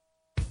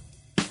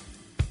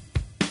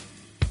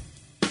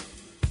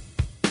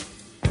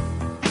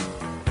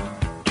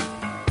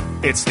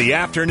It's the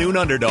Afternoon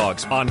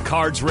Underdogs on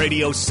Cards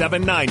Radio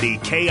 790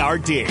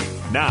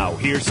 KRD. Now,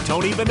 here's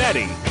Tony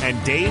Vanetti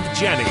and Dave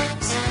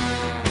Jennings.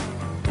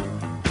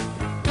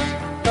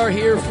 We are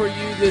here for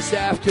you this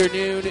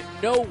afternoon.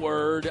 No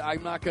word.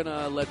 I'm not going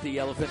to let the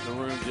elephant in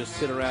the room just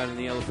sit around in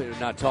the elephant and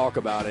not talk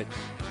about it.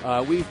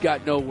 We've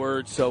got no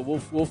word, so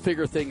we'll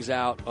figure things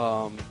out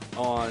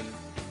on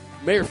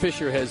Mayor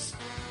Fisher has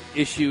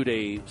issued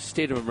a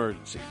state of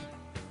emergency.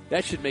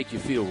 That should make you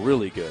feel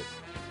really good.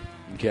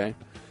 Okay?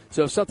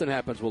 So if something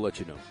happens, we'll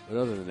let you know. But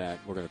other than that,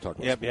 we're going to talk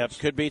about sports. Yep.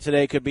 Could be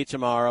today, could be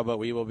tomorrow, but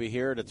we will be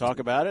here to talk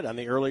about it on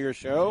the earlier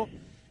show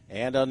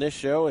and on this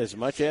show as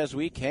much as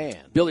we can.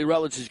 Billy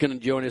Rutledge is going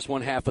to join us,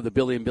 one half of the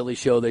Billy and Billy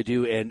Show. They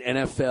do an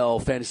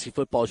NFL fantasy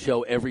football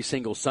show every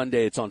single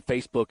Sunday. It's on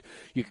Facebook.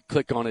 You can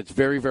click on it. It's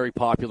very, very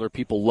popular.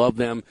 People love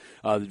them.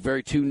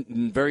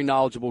 Very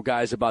knowledgeable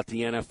guys about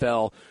the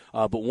NFL.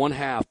 But one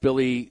half,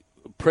 Billy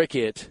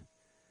Prickett,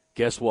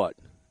 guess what?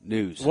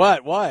 News.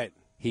 What?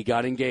 He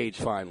got engaged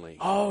finally.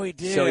 Oh, he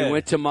did. So he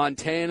went to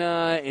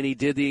Montana, and he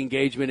did the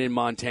engagement in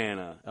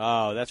Montana.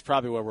 Oh, that's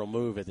probably where we'll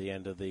move at the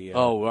end of the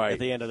right. at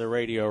the end of the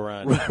radio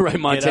run. Right,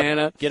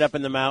 Montana. Get up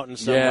in the mountains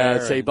somewhere.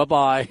 Yeah, say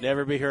bye-bye.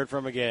 Never be heard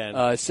from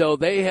again. So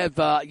they have,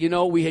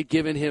 we had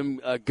given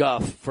him a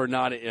guff for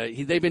not.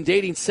 They've been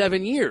dating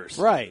 7 years.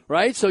 Right.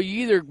 Right. So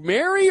you either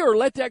marry or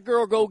let that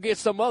girl go get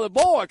some other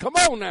boy. Come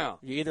on now.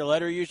 You either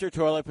let her use your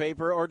toilet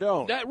paper or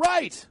don't.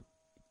 Right.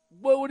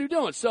 Well, what are you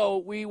doing? So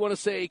we want to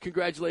say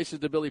congratulations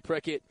to Billy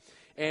Prickett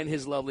and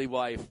his lovely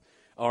wife,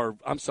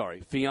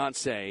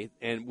 fiance,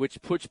 and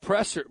which puts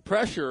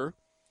pressure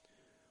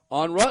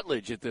on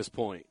Rutledge at this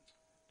point.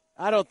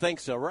 I don't think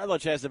so.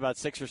 Rutledge has about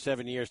 6 or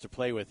 7 years to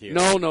play with you.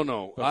 No.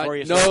 Before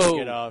you start to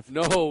get off.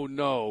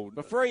 No.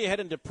 Before you head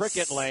into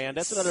Prickett land,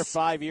 that's another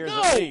 5 years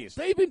no, at least.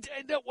 They've been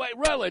wait,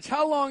 Rutledge.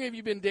 How long have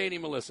you been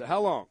dating Melissa?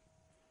 How long?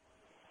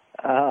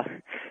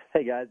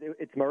 Hey, guys,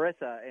 it's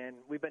Marissa, and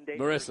we've been dating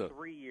for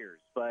 3 years.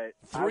 But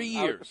 3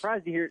 years. I was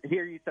surprised to hear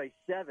you say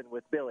 7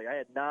 with Billy. I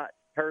had not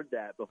heard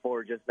that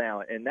before just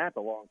now, and that's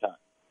a long time.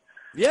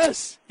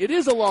 Yes, it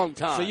is a long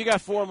time. So you got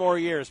 4 more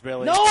years,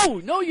 Billy.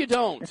 No, you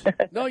don't.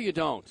 No, you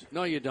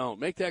don't.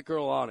 Make that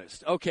girl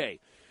honest. Okay.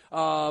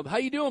 How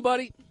you doing,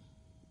 buddy?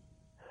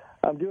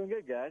 I'm doing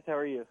good, guys. How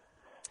are you?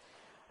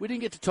 We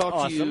didn't get to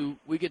talk to you.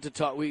 We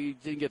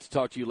didn't get to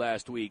talk to you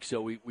last week,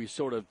 so we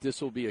sort of,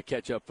 this will be a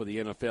catch up for the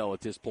NFL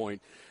at this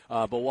point.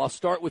 But I'll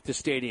start with the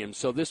stadiums.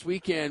 So this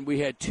weekend we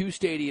had 2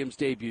 stadiums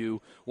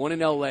debut, one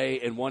in L.A.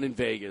 and one in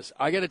Vegas.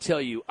 I got to tell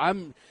you,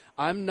 I'm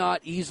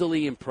not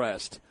easily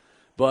impressed,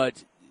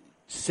 but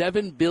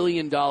 $7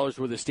 billion worth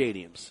of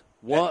stadiums.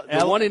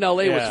 The one in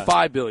L.A. was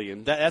 $5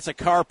 billion. That's a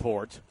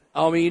carport.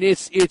 I mean,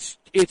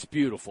 it's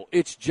beautiful.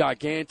 It's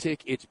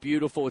gigantic. It's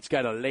beautiful. It's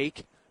got a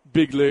lake.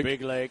 Big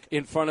lake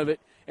in front of it.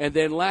 And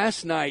then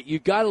last night, you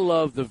got to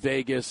love the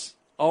Vegas.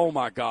 Oh,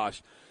 my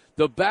gosh.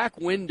 The back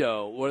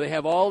window where they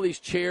have all these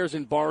chairs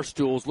and bar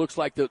stools looks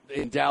like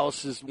in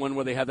Dallas's one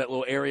where they have that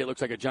little area. It looks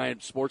like a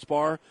giant sports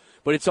bar.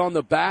 But it's on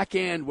the back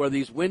end where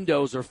these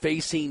windows are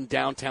facing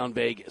downtown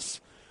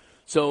Vegas.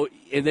 So,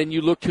 and then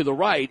you look to the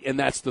right, and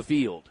that's the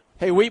field.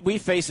 Hey, we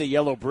face a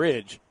yellow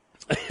bridge.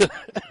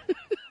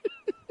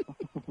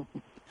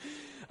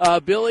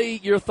 Billy,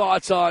 your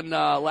thoughts on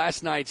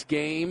last night's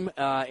game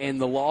and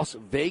the Las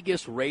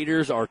Vegas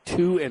Raiders are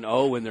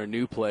 2-0 in their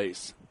new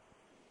place.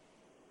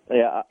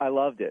 Yeah, I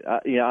loved it.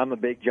 I'm a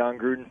big John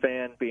Gruden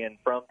fan, being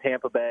from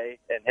Tampa Bay,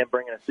 and him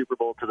bringing a Super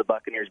Bowl to the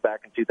Buccaneers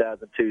back in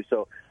 2002.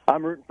 So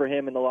I'm rooting for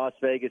him and the Las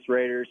Vegas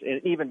Raiders.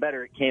 And even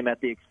better, it came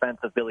at the expense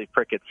of Billy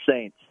Prickett's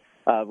Saints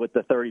with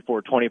the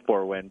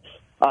 34-24 win.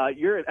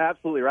 You're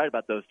absolutely right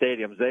about those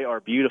stadiums. They are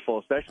beautiful,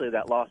 especially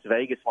that Las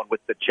Vegas one with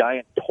the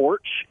giant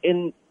torch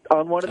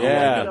on one of the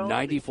windows.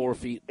 94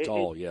 feet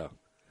tall,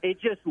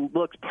 It just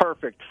looks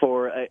perfect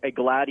for a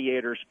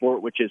gladiator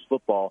sport, which is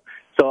football.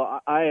 So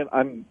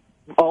I'm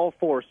all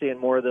for seeing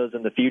more of those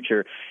in the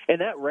future.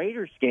 And that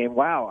Raiders game,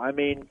 wow. I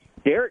mean,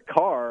 Derek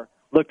Carr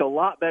looked a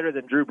lot better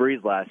than Drew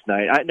Brees last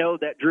night. I know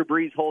that Drew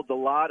Brees holds a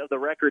lot of the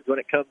records when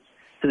it comes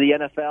to the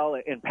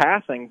NFL in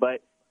passing,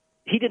 but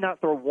he did not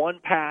throw one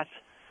pass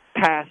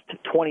past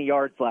 20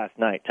 yards last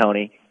night,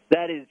 Tony.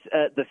 That is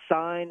the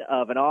sign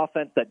of an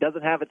offense that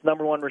doesn't have its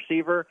number one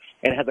receiver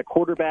and has a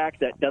quarterback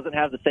that doesn't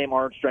have the same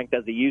arm strength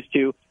as he used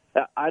to.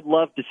 I'd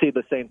love to see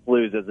the Saints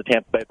lose as a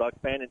Tampa Bay Bucs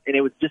fan, and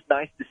it was just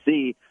nice to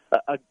see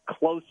a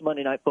close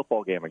Monday Night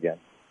Football game again.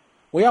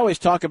 We always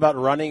talk about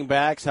running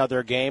backs, how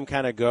their game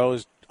kind of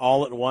goes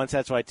all at once.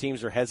 That's why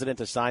teams are hesitant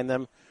to sign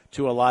them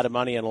to a lot of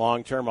money in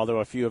long term, although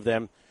a few of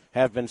them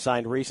have been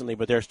signed recently,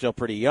 but they're still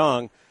pretty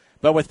young.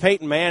 But with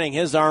Peyton Manning,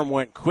 his arm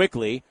went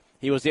quickly.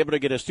 He was able to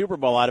get a Super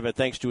Bowl out of it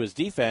thanks to his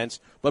defense.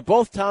 But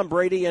both Tom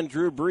Brady and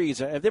Drew Brees,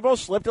 have they both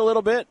slipped a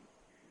little bit?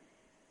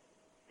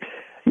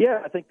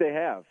 Yeah, I think they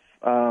have.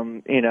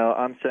 I'm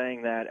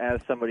saying that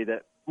as somebody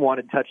that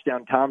wanted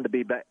Touchdown Tom to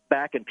be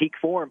back in peak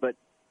form, but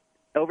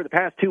over the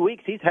past 2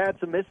 weeks, he's had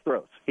some missed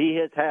throws. He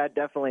has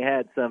definitely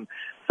had some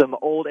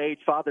old age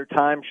father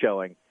time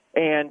showing.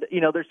 And,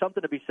 there's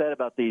something to be said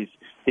about these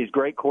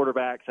great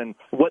quarterbacks and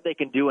what they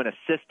can do in a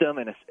system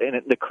and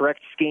the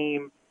correct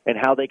scheme and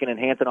how they can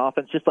enhance an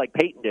offense, just like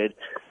Peyton did.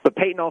 But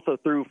Peyton also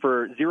threw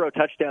for 0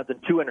 touchdowns and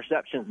 2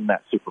 interceptions in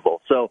that Super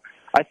Bowl. So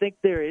I think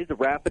there is a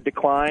rapid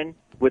decline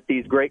with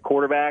these great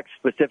quarterbacks,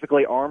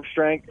 specifically arm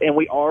strength, and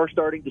we are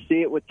starting to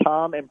see it with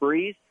Tom and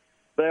Breeze.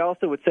 But I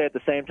also would say at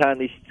the same time,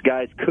 these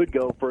guys could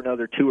go for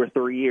another 2 or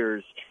 3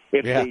 years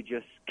if they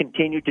just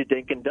continue to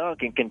dink and dunk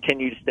and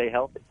continue to stay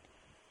healthy.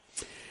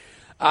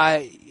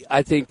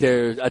 I think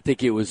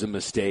it was a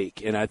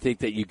mistake, and I think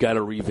that you got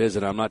to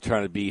revisit. I'm not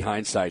trying to be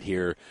hindsight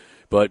here,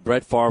 but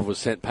Brett Favre was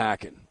sent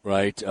packing,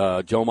 right?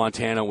 Joe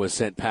Montana was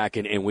sent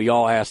packing, and we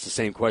all asked the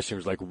same question. It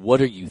was like,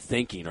 what are you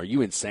thinking? Are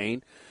you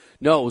insane?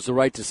 No, it was the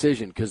right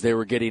decision because they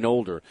were getting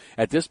older.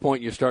 At this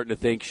point, you're starting to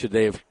think, should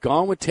they have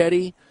gone with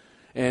Teddy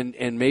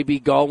and maybe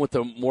gone with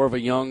more of a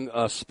young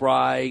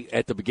spry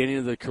at the beginning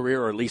of the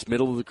career, or at least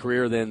middle of the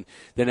career, than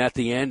at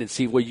the end, and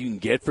see what you can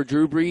get for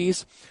Drew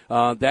Brees?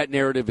 That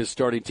narrative is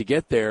starting to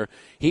get there.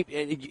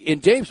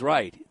 And Dave's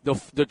right.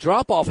 The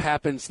drop-off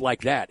happens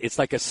like that. It's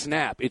like a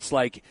snap. It's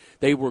like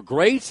they were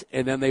great,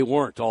 and then they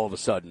weren't all of a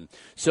sudden.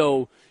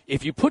 So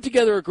if you put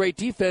together a great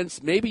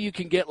defense, maybe you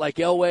can get like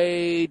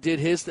Elway did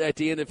his at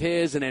the end of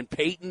his, and then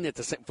Peyton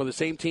for the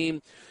same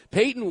team.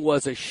 Peyton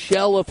was a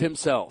shell of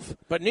himself.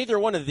 But neither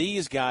one of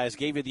these guys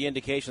gave you the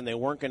indication they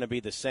weren't going to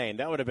be the same.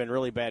 That would have been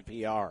really bad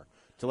PR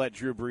to let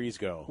Drew Brees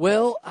go.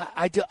 Well,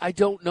 I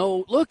don't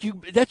know. Look,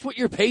 that's what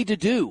you're paid to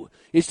do,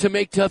 is to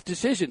make tough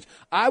decisions.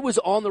 I was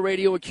on the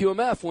radio at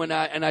QMF when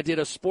I did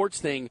a sports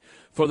thing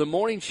for the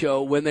morning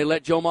show when they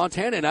let Joe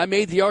Montana, and I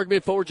made the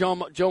argument for Joe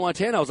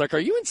Montana. I was like, are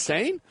you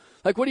insane?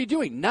 Like, what are you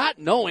doing? Not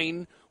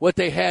knowing what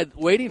they had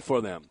waiting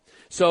for them.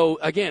 So,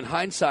 again,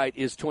 hindsight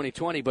is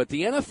 20/20, but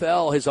the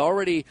NFL has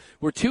already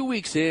 – we're 2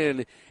 weeks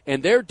in,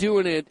 and they're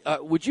doing it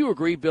would you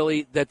agree,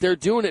 Billy, that they're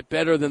doing it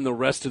better than the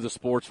rest of the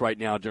sports right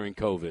now during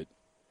COVID?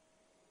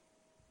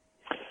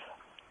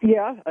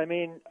 Yeah, I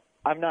mean,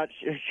 I'm not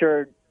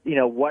sure,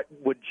 what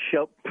would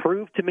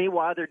prove to me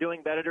why they're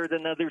doing better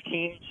than other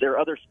teams or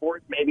other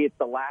sports. Maybe it's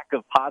the lack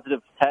of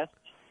positive tests.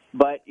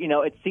 But,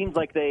 it seems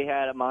like they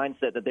had a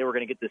mindset that they were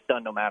going to get this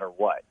done no matter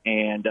what.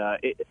 And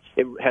it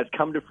has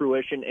come to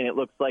fruition, and it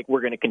looks like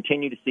we're going to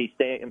continue to see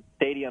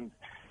stadiums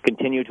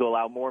continue to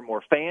allow more and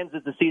more fans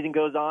as the season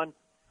goes on.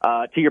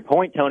 To your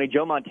point, Tony,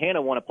 Joe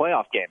Montana won a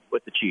playoff game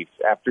with the Chiefs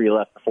after he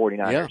left the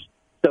 49ers. Yeah.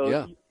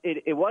 So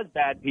it was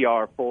bad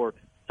PR for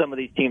some of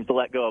these teams to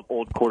let go of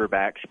old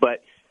quarterbacks.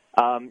 But,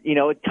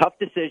 tough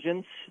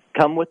decisions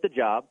come with the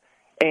job.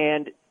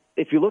 And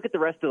if you look at the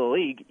rest of the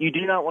league, you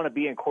do not want to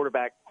be in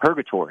quarterback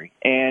purgatory.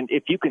 And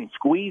if you can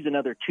squeeze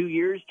another 2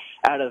 years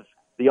out of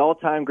the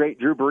all-time great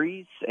Drew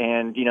Brees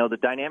and, the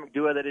dynamic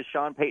duo that is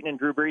Sean Payton and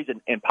Drew Brees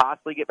and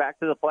possibly get back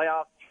to the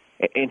playoffs,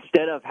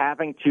 instead of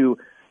having to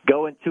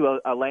go into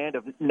a land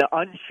of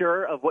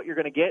unsure of what you're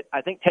going to get,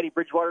 I think Teddy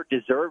Bridgewater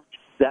deserved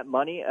that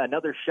money,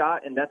 another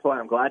shot, and that's why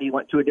I'm glad he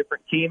went to a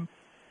different team.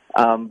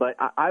 But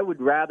I would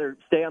rather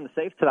stay on the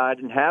safe side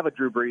and have a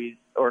Drew Brees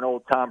or an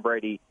old Tom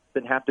Brady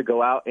than have to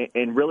go out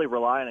and really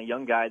rely on a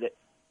young guy that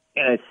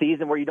in a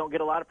season where you don't get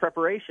a lot of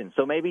preparation.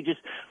 So maybe just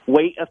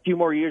wait a few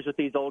more years with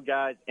these old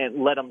guys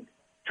and let them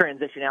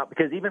transition out,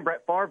 because even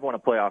Brett Favre won a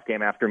playoff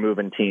game after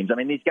moving teams. I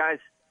mean, these guys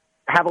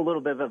have a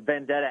little bit of a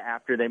vendetta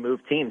after they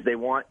move teams. They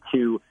want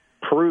to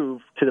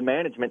prove to the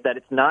management that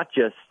it's not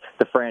just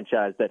the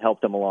franchise that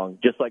helped them along,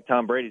 just like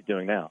Tom Brady's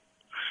doing now.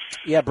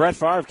 Yeah, Brett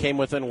Favre came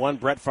within one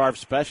Brett Favre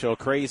special,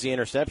 crazy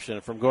interception,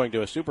 from going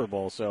to a Super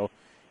Bowl, so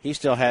he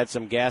still had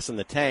some gas in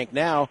the tank.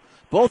 Now,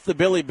 both the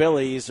Billy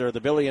Billies, or the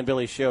Billy and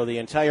Billy show, the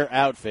entire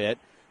outfit,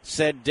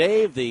 said,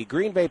 Dave, the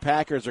Green Bay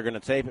Packers are going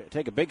to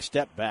take a big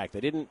step back. They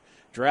didn't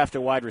draft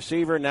a wide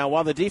receiver. Now,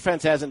 while the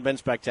defense hasn't been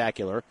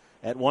spectacular,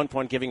 at one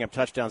point giving up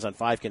touchdowns on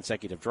 5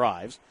 consecutive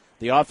drives,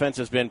 the offense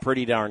has been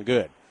pretty darn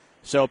good.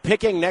 So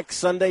picking next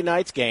Sunday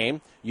night's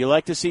game, you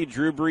like to see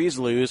Drew Brees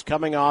lose,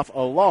 coming off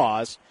a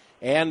loss,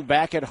 and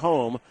back at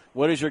home.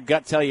 What does your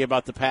gut tell you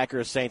about the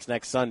Packers-Saints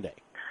next Sunday?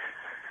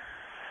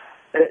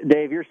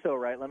 Dave, you're so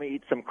right. Let me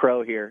eat some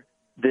crow here.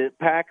 The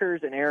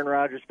Packers and Aaron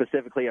Rodgers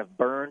specifically have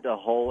burned a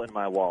hole in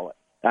my wallet.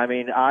 I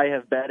mean, I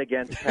have bet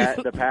against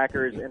the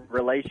Packers in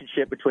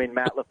relationship between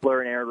Matt LaFleur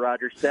and Aaron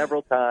Rodgers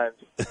several times,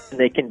 and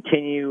they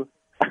continue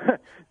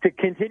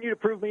to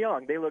prove me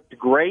wrong. They looked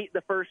great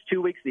the first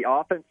 2 weeks. The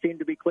offense seemed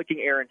to be clicking.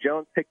 Aaron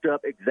Jones picked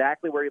up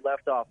exactly where he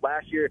left off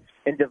last year,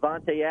 and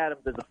Devontae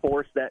Adams is a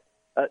force that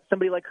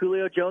somebody like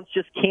Julio Jones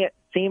just can't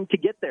seem to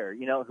get there.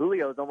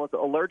 Julio is almost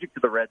allergic to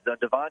the red zone.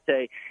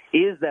 Devontae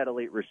is that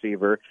elite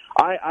receiver.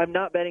 I'm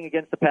not betting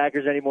against the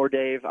Packers anymore,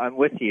 Dave. I'm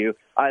with you.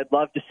 I'd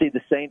love to see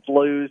the Saints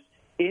lose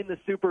in the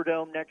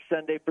Superdome next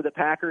Sunday for the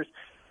Packers.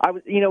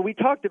 We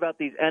talked about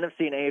these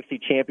NFC and AFC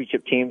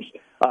championship teams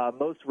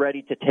most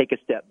ready to take a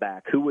step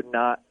back, who would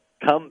not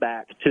come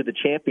back to the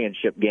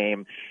championship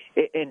game.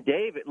 And,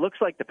 Dave, it looks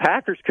like the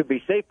Packers could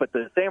be safe, but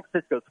the San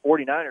Francisco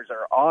 49ers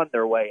are on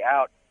their way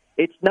out.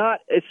 It's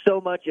not as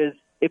so much as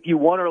if you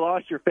won or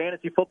lost your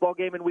fantasy football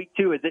game in week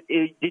 2,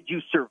 did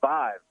you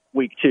survive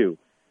week 2?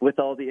 with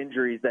all the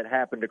injuries that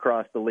happened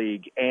across the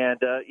league. And,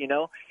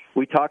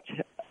 we talked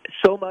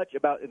so much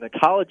about in the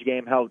college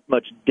game how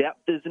much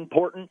depth is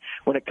important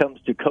when it comes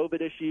to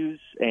COVID issues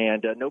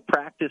and no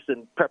practice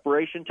and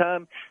preparation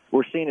time.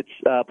 We're seeing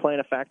it's playing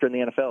a factor in the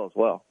NFL as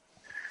well.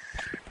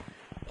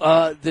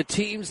 The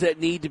teams that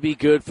need to be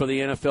good for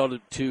the NFL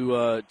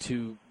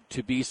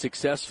to be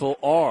successful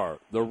are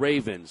the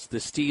Ravens, the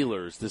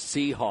Steelers, the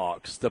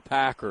Seahawks, the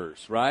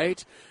Packers,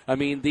 right? I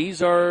mean,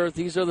 these are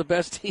the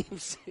best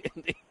teams.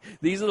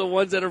 These are the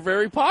ones that are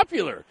very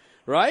popular,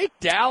 right?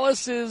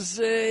 Dallas is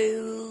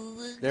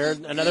they're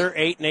another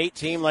 8-8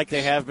 team like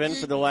they have been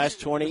for the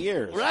last 20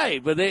 years,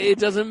 right? But it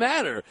doesn't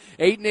matter.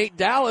 8-8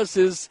 Dallas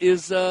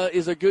is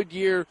a good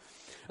year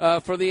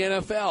for the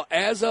NFL.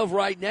 As of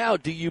right now,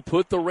 do you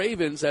put the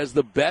Ravens as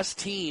the best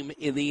team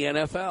in the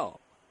NFL?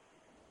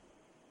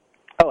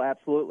 Oh,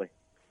 absolutely.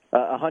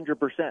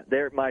 100%.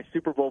 They're my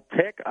Super Bowl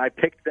pick. I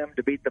picked them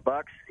to beat the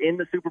Bucs in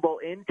the Super Bowl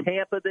in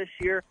Tampa this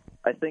year.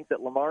 I think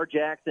that Lamar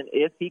Jackson,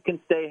 if he can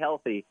stay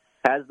healthy,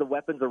 has the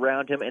weapons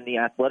around him and the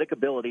athletic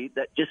ability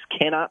that just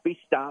cannot be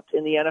stopped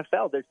in the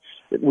NFL.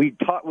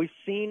 We've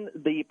seen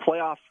the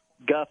playoff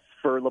gusts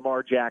for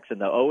Lamar Jackson,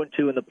 though.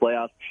 0-2 in the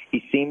playoffs.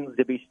 He seems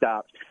to be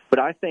stopped. But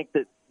I think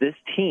that this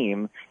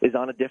team is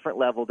on a different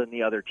level than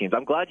the other teams.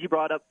 I'm glad you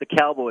brought up the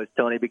Cowboys,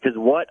 Tony, because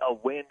what a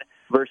win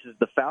versus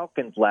the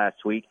Falcons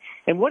last week.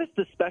 And what is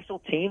the special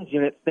teams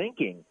unit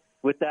thinking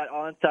with that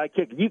onside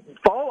kick? You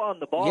fall on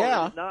the ball.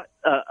 Yeah. It's not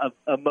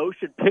a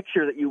motion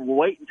picture that you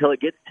wait until it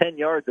gets 10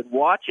 yards and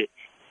watch it.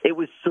 It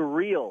was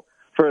surreal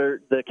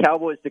for the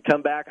Cowboys to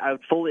come back. I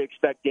would fully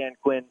expect Dan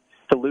Quinn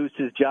to lose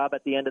his job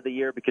at the end of the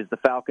year because the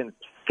Falcons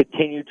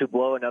continue to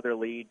blow another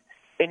lead.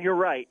 And you're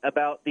right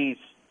about these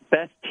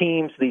best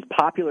teams, these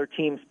popular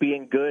teams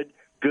being good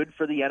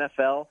for the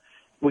NFL.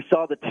 We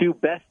saw the two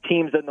best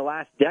teams in the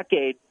last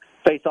decade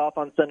face off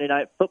on Sunday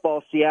Night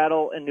Football,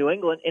 Seattle and New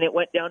England, and it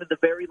went down to the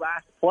very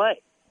last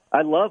play.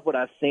 I love what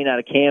I've seen out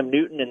of Cam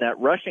Newton in that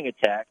rushing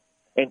attack.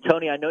 And,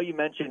 Tony, I know you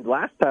mentioned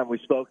last time we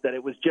spoke that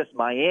it was just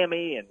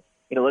Miami and,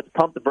 let's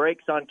pump the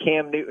brakes on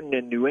Cam Newton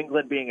and New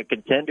England being a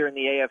contender in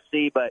the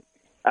AFC. But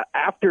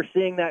after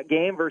seeing that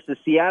game versus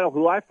Seattle,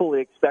 who I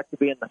fully expect to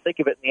be in the thick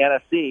of it in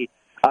the NFC,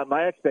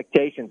 my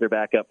expectations are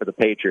back up for the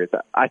Patriots.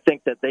 I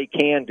think that they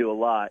can do a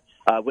lot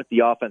with the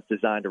offense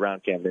designed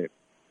around Cam Newton.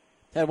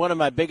 And one of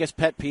my biggest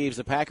pet peeves,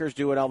 the Packers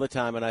do it all the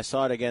time, and I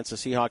saw it against the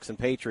Seahawks and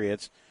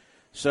Patriots.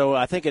 So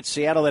I think it's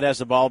Seattle that has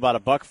the ball,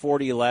 about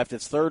 $1:40 left.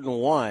 It's 3rd and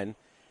 1,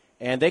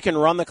 and they can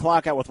run the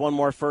clock out with one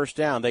more first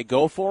down. They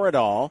go for it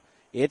all.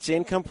 It's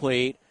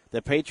incomplete.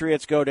 The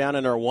Patriots go down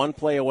and are one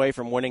play away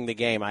from winning the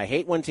game. I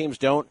hate when teams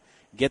don't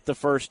get the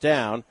first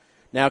down.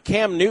 Now,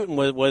 Cam Newton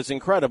was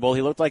incredible.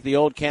 He looked like the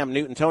old Cam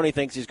Newton. Tony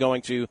thinks he's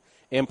going to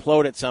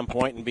implode at some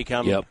point and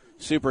become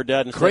super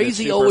dud.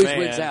 Crazy always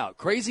wins out.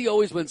 Crazy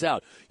always wins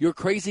out. Your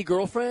crazy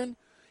girlfriend,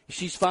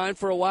 she's fine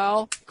for a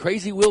while.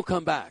 Crazy will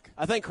come back.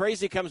 I think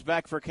Crazy comes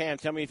back for Cam.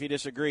 Tell me if you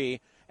disagree.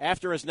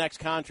 After his next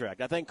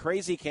contract. I think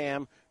Crazy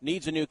Cam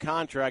needs a new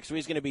contract, so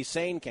he's going to be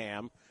sane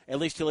Cam, at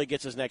least till he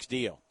gets his next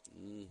deal.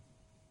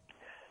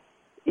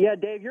 Yeah,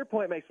 Dave, your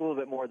point makes a little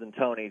bit more than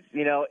Tony's.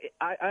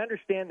 I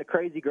understand the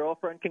crazy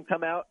girlfriend can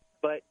come out,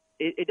 but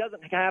it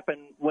doesn't happen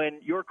when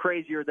you're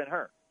crazier than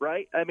her,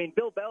 right? I mean,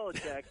 Bill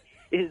Belichick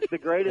is the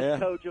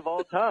greatest coach of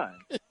all time.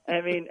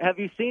 I mean, have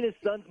you seen his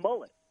son's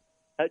mullet?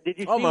 Did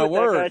you see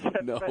what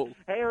that guy's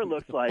hair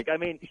looks like? I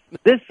mean,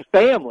 this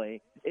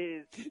family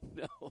is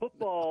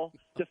football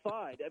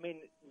defied. I mean,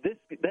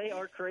 they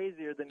are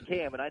crazier than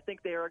Cam, and I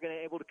think they are going to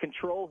be able to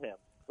control him.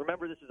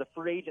 Remember, this is a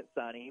free agent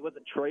signing. He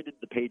wasn't traded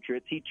to the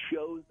Patriots. He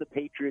chose the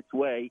Patriots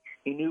way.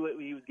 He knew what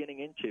he was getting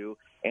into,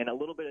 and a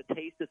little bit of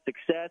taste of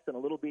success and a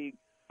little bit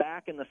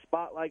back in the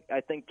spotlight.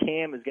 I think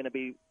Cam is going to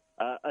be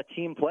a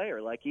team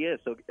player like he is.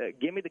 So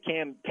give me the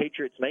Cam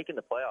Patriots making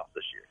the playoffs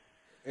this year.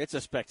 It's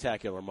a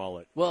spectacular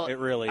mullet. Well, it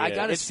really is. I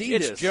got to see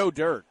this. It's Joe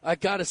Dirt. I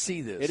got to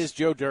see this. It is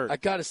Joe Dirt. I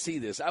got to see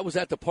this. I was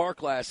at the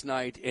park last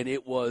night, and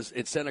it was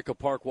at Seneca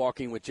Park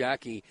walking with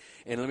Jackie.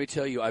 And let me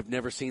tell you, I've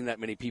never seen that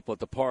many people at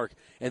the park.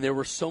 And there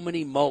were so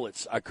many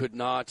mullets.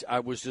 I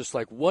was just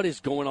like, what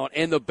is going on?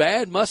 And the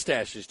bad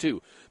mustaches,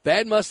 too.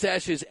 Bad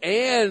mustaches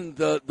and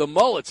the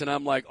mullets. And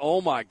I'm like, oh,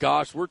 my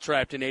gosh, we're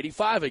trapped in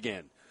 85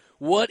 again.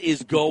 What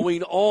is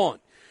going on?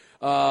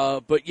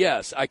 But,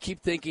 yes, I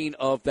keep thinking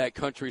of that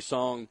country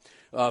song,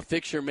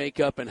 Fix Your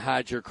Makeup and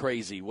Hide Your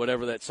Crazy,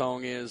 whatever that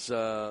song is,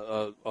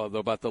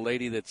 about the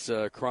lady that's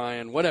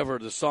crying, whatever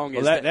the song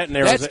is. That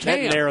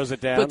narrows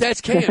it down. But that's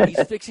Cam.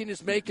 He's fixing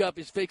his makeup,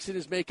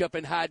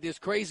 and hiding his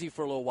crazy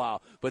for a little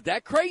while. But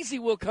that crazy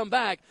will come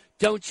back.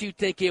 Don't you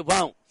think it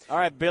won't? All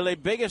right, Billy,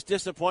 biggest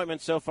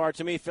disappointment so far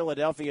to me,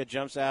 Philadelphia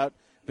jumps out.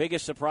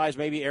 Biggest surprise,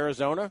 maybe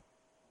Arizona?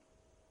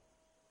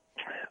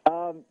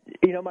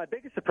 My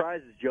biggest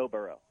surprise is Joe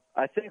Burrow.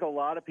 I think a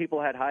lot of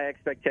people had high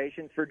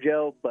expectations for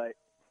Joe, but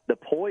the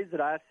poise that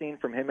I've seen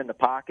from him in the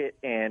pocket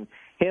and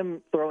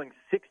him throwing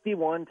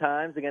 61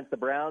 times against the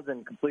Browns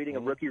and completing a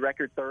rookie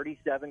record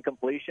 37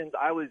 completions,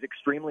 I was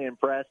extremely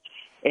impressed.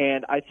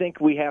 And I think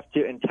we have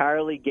to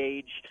entirely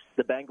gauge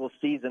the Bengals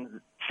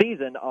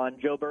season on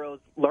Joe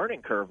Burrow's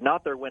learning curve,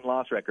 not their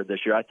win-loss record this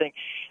year. I think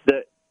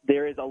that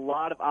there is a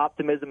lot of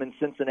optimism in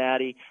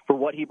Cincinnati for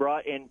what he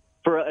brought in.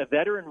 For a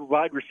veteran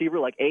wide receiver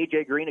like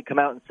A.J. Green to come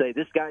out and say,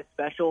 this guy's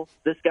special,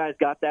 this guy's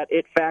got that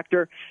it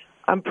factor,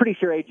 I'm pretty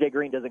sure A.J.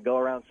 Green doesn't go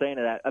around saying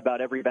that about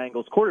every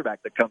Bengals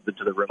quarterback that comes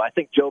into the room. I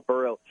think Joe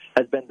Burrow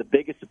has been the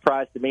biggest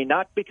surprise to me,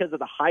 not because of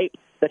the hype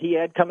that he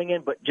had coming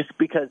in, but just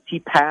because he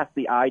passed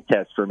the eye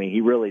test for me.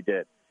 He really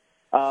did.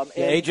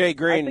 A.J.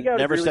 Green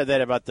never said that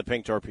about the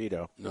pink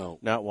torpedo. No.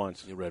 Not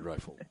once. The red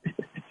rifle.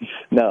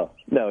 No,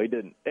 he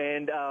didn't.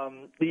 And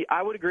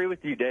I would agree with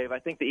you, Dave. I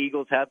think the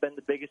Eagles have been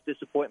the biggest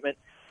disappointment.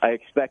 I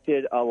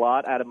expected a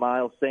lot out of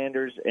Miles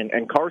Sanders,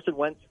 and Carson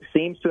Wentz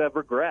seems to have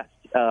regressed.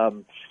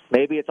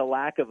 Maybe it's a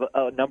lack of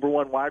a number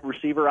one wide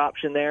receiver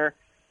option there,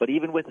 but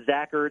even with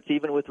Zach Ertz,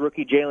 even with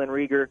rookie Jalen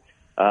Reagor,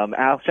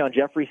 Alshon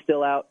Jeffrey's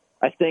still out.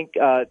 I think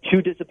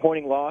too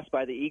disappointing loss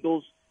by the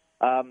Eagles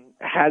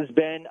has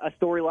been a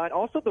storyline.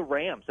 Also, the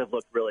Rams have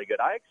looked really good.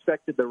 I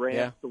expected the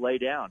Rams to lay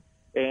down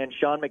and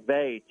Sean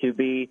McVay to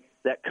be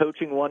that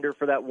coaching wonder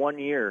for that 1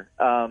 year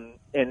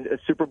and a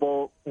Super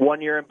Bowl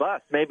 1 year and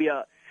bust, maybe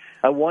a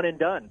one and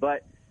done.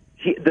 But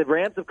the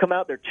Rams have come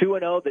out, they're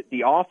 2-0, that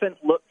the offense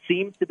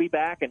seems to be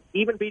back, and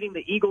even beating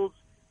the Eagles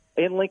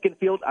in Lincoln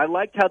Field, I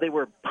liked how they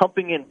were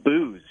pumping in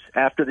boos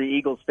after the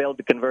Eagles failed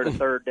to convert a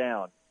third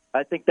down.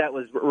 I think that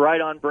was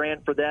right on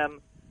brand for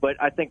them,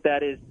 but I think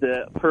that is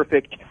the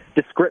perfect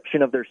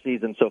description of their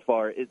season so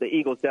far. The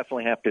Eagles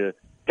definitely have to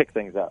pick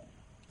things up.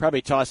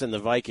 Probably toss in the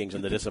Vikings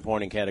in the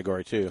disappointing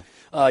category, too.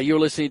 You're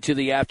listening to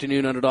the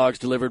Afternoon Underdogs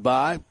delivered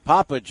by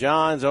Papa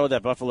John's. Oh,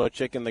 that buffalo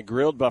chicken, the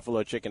grilled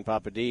buffalo chicken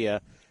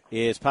papadilla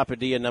is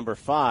papadilla number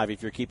 5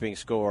 if you're keeping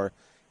score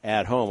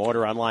at home.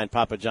 Order online,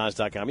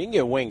 papajohns.com. You can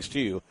get wings,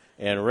 too,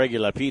 and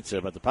regular pizza,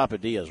 but the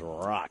papadillas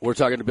rock. We're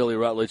talking to Billy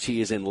Rutledge.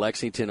 He is in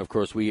Lexington. Of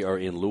course, we are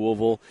in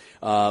Louisville.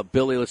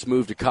 Billy, let's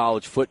move to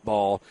college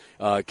football.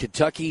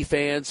 Kentucky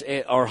fans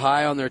are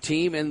high on their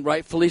team, and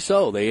rightfully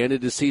so. They ended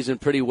the season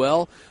pretty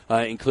well,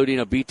 including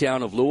a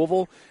beatdown of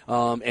Louisville,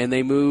 and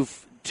they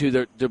move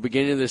to the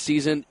beginning of the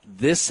season.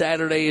 This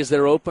Saturday is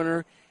their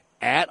opener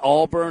at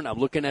Auburn. I'm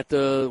looking at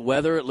the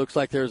weather. It looks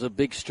like there's a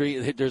big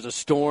street. There's a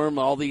storm.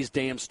 All these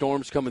damn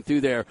storms coming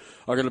through there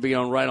are going to be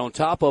right on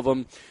top of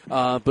them.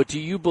 But do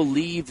you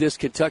believe this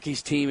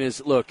Kentucky's team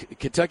is? Look,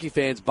 Kentucky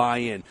fans buy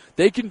in.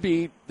 They can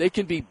be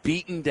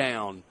beaten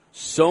down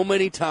so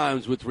many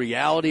times with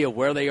reality of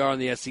where they are in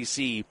the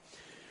SEC.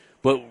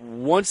 But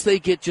once they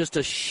get just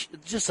a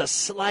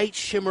slight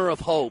shimmer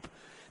of hope,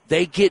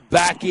 they get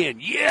back in.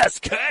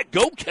 Yes,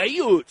 go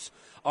Coyotes.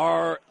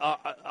 Are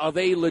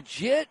they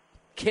legit?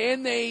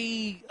 Can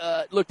they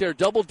look? They're a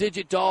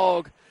double-digit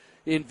dog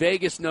in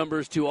Vegas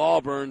numbers to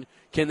Auburn.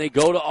 Can they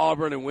go to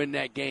Auburn and win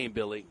that game,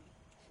 Billy?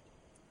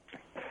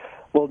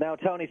 Well, now,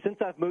 Tony, since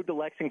I've moved to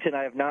Lexington,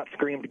 I have not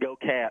screamed "Go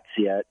Cats"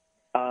 yet.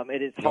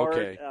 It is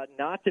hard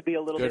not to be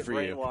a little bit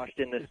brainwashed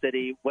in the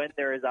city when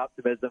there is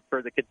optimism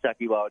for the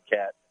Kentucky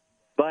Wildcats.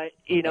 But,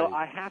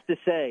 I have to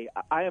say,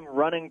 I am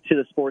running to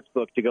the sports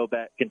book to go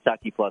bet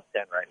Kentucky +10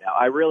 right now.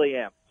 I really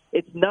am.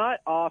 It's not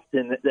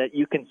often that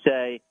you can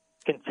say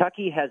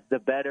Kentucky has the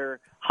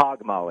better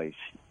hog mollies.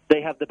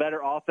 They have the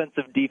better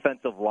offensive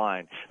defensive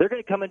line. They're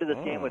going to come into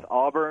this game with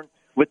Auburn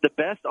with the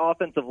best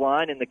offensive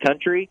line in the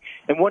country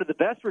and one of the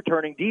best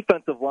returning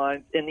defensive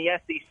lines in the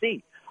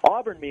SEC.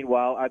 Auburn,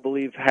 meanwhile, I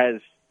believe has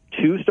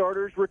 2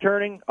 starters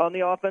returning on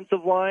the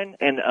offensive line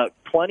and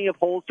plenty of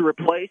holes to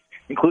replace,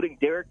 including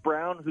Derek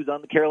Brown, who's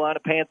on the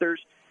Carolina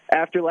Panthers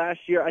after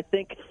last year. I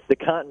think the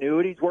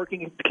continuity is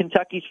working in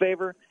Kentucky's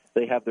favor.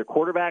 They have their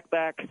quarterback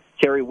back,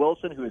 Terry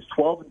Wilson, who is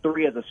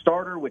 12-3 as a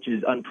starter, which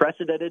is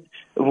unprecedented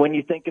when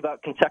you think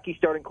about Kentucky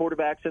starting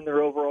quarterbacks in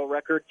their overall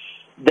record.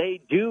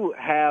 They do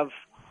have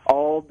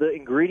all the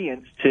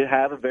ingredients to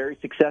have a very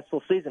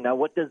successful season. Now,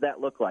 what does that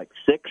look like?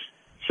 6,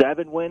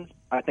 7 wins?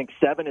 I think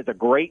 7 is a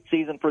great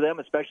season for them,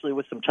 especially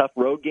with some tough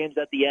road games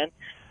at the end.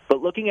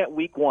 But looking at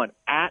week 1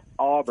 at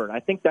Auburn, I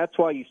think that's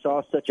why you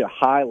saw such a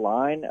high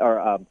line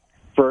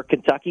for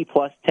Kentucky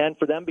 +10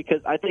 for them,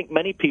 because I think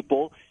many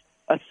people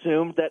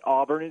assumed that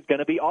Auburn is going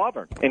to be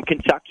Auburn and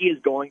Kentucky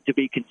is going to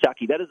be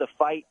Kentucky. That is a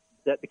fight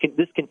that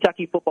this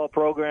Kentucky football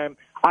program,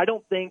 I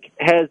don't think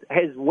has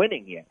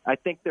winning yet. I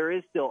think there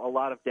is still a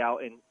lot of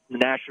doubt in the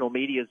national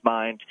media's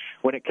mind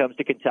when it comes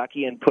to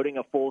Kentucky and putting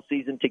a full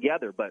season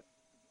together. But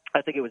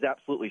I think it was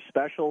absolutely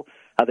special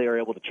how they were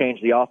able to change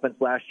the offense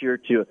last year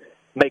to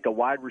make a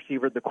wide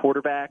receiver the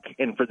quarterback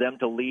and for them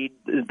to lead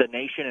the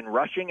nation in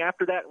rushing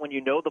after that when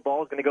you know the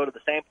ball is going to go to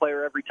the same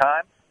player every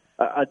time.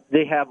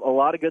 They have a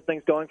lot of good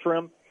things going for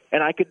them,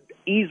 and I could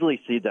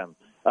easily see them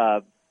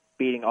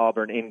beating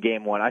Auburn in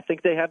Game 1. I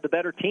think they have the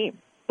better team,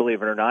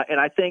 believe it or not. And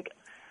I think,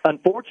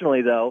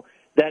 unfortunately, though,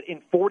 that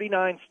in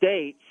 49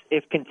 states,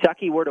 if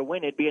Kentucky were to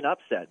win, it'd be an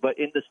upset. But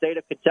in the state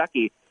of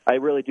Kentucky, I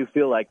really do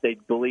feel like they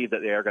believe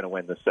that they are going to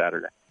win this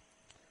Saturday.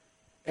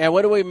 And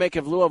what do we make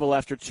of Louisville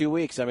after 2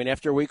 weeks? I mean,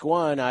 after week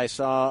one, I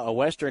saw a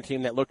Western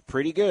team that looked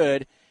pretty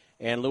good,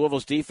 and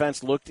Louisville's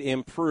defense looked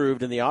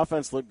improved, and the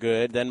offense looked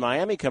good. Then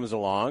Miami comes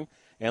along,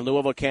 and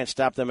Louisville can't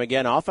stop them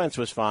again. Offense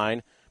was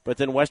fine, but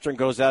then Western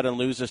goes out and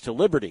loses to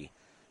Liberty.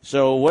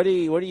 So what do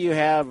you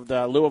have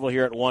Louisville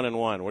here at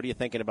 1-1? What are you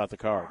thinking about the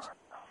Cards?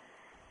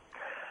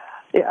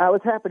 Yeah, I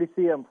was happy to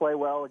see them play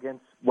well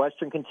against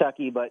Western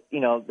Kentucky, but,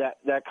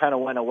 that kind of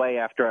went away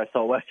after I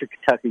saw Western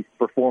Kentucky's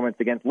performance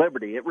against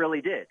Liberty. It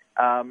really did.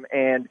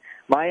 And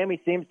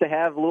Miami seems to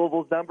have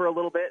Louisville's number a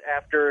little bit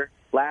after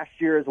last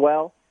year as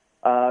well,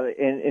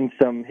 in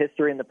some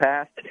history in the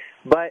past.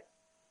 But,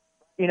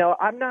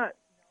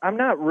 I'm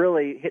not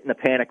really hitting the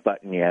panic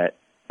button yet.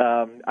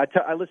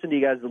 I listened to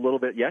you guys a little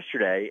bit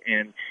yesterday,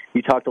 and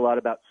you talked a lot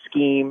about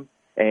scheme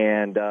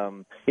and,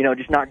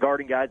 just not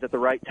guarding guys at the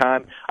right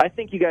time. I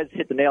think you guys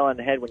hit the nail on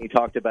the head when you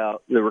talked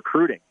about the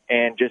recruiting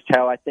and just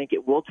how I think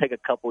it will take a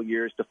couple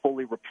years to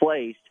fully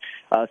replace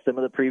some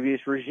of the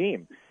previous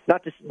regime.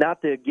 Not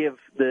to give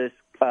this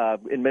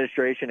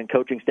administration and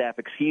coaching staff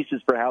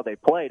excuses for how they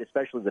played,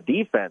 especially the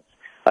defense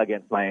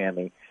against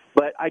Miami.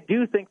 But I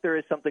do think there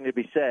is something to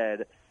be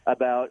said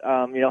about,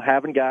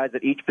 having guys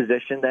at each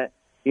position that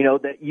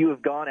you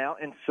have gone out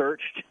and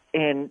searched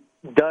and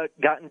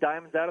gotten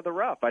diamonds out of the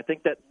rough. I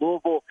think that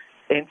Louisville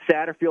and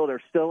Satterfield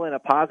are still in a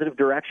positive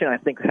direction. I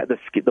think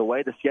the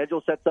way the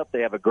schedule sets up,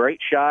 they have a great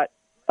shot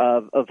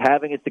of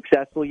having a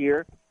successful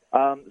year.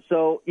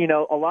 So,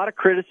 a lot of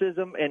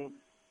criticism, and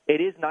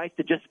it is nice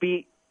to just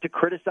to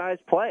criticize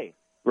play,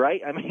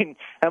 right? I mean,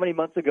 how many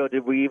months ago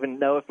did we even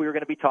know if we were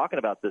going to be talking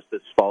about this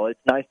fall? It's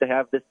nice to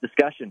have this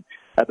discussion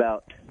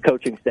about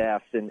coaching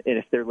staffs and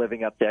if they're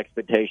living up to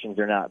expectations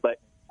or not. But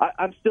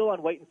I'm still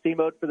on wait-and-see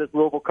mode for this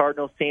Louisville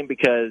Cardinals team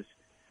because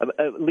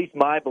at least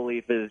my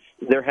belief is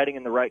they're heading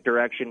in the right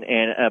direction,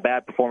 and a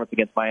bad performance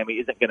against Miami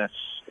isn't going to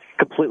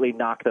completely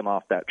knock them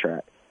off that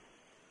track.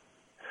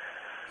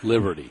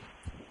 Liberty,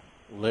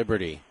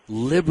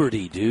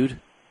 dude.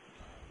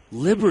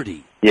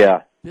 Liberty.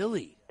 Yeah.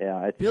 Billy.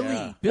 Yeah.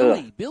 Billy.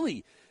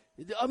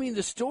 I mean,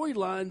 the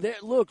storyline there.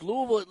 Look,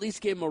 Louisville at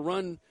least gave them a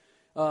run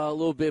a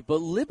little bit, but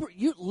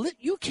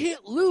you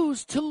can't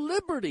lose to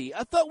Liberty.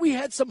 I thought we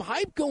had some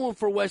hype going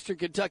for Western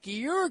Kentucky.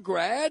 You're a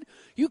grad.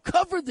 You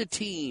covered the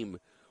team.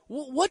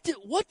 What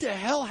the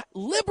hell,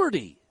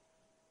 Liberty?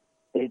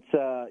 It's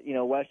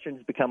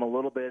Western's become a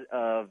little bit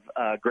of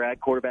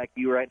grad quarterback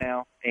view right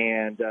now,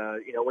 and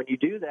when you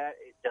do that,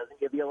 it doesn't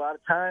give you a lot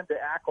of time to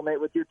acclimate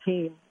with your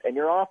team and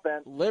your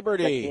offense.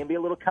 Liberty That can be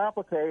a little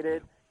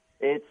complicated.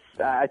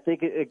 I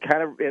think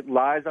it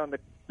lies on the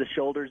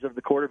shoulders of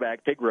the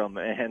quarterback, Pigram,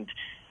 and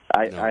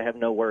I have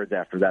no words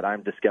after that.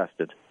 I'm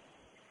disgusted.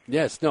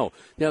 Yes, no,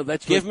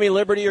 that's give me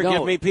Liberty or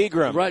give me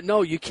Pigram. Right?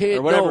 No, you can't.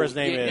 Or whatever his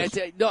name is.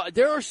 No,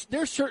 there's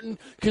certain,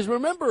 because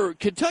remember,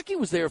 Kentucky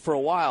was there for a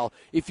while.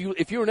 If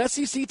you're an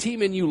SEC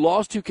team and you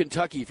lost to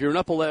Kentucky, if you're an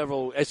upper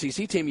level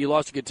SEC team, you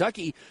lost to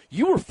Kentucky,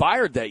 you were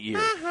fired that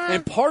year.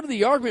 And part of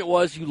the argument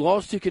was you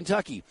lost to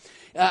Kentucky.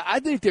 I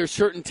think there's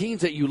certain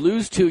teams that you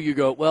lose to, you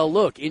go, well,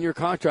 look, in your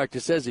contract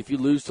it says if you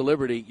lose to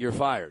Liberty, you're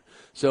fired.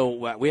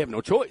 So we have no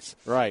choice.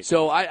 Right.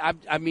 So,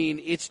 I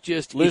mean, it's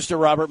just. Lose to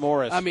Robert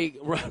Morris. I mean,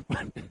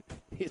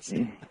 it's.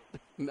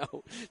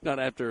 No, not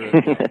after.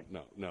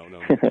 No.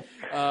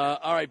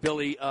 All right,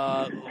 Billy.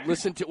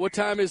 Listen to what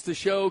time is the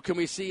show? Can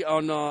we see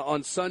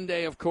on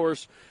Sunday? Of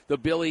course, the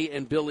Billy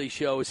and Billy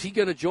show. Is he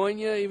going to join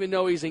you, even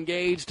though he's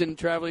engaged and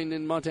traveling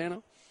in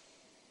Montana?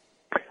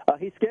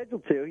 He's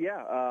scheduled to.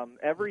 Yeah.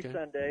 Every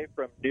Sunday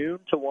from noon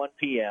to 1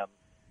 p.m.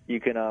 You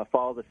can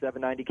follow the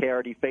 790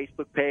 KRD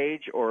Facebook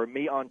page or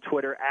me on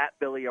Twitter at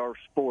Billy R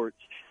Sports.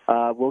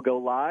 We'll go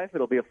live.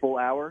 It'll be a full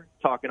hour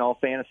talking all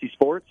fantasy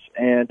sports,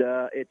 and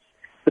it's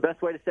the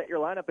best way to set your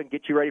lineup and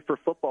get you ready for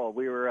football.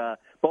 We were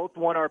both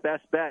won our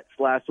best bets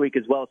last week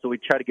as well, so we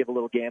try to give a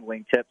little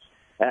gambling tips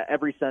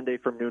every Sunday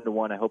from noon to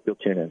 1. I hope you'll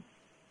tune in.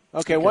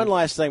 Okay, one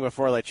last thing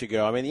before I let you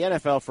go. I mean, the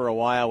NFL for a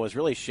while was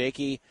really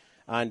shaky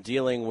on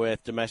dealing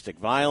with domestic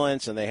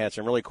violence, and they had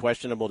some really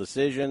questionable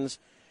decisions.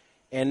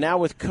 And now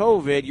with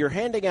COVID, you're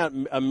handing out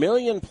 $1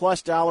 million+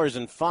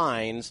 in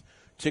fines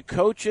to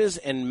coaches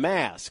and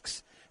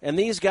masks. And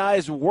these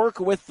guys work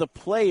with the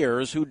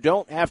players who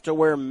don't have to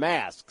wear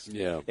masks.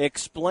 Yeah.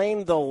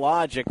 Explain the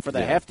logic for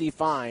the hefty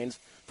fines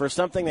for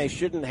something they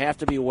shouldn't have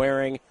to be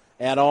wearing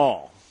at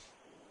all.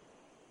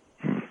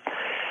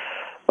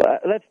 Well,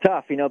 that's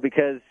tough,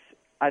 because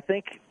I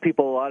think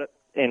people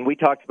and we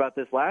talked about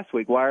this last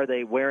week, why are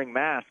they wearing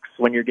masks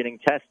when you're getting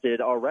tested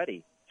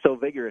already so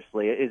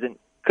vigorously?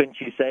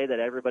 Couldn't you say that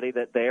everybody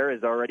that there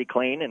is already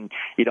clean and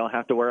you don't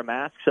have to wear a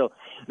mask? So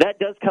that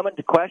does come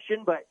into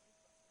question, but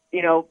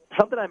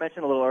something I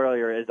mentioned a little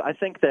earlier is I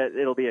think that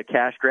it'll be a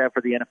cash grab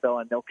for the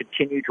NFL, and they'll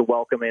continue to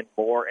welcome in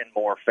more and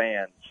more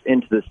fans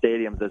into the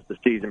stadiums as the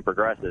season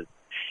progresses.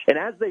 And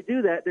as they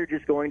do that, they're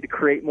just going to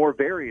create more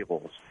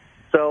variables.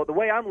 So the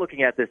way I'm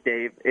looking at this,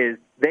 Dave, is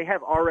they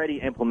have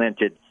already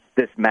implemented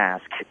this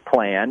mask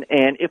plan.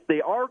 And if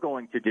they are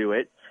going to do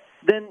it,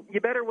 then you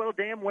better well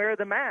damn wear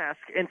the mask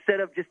instead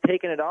of just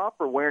taking it off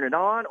or wearing it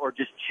on or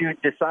just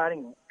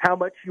deciding how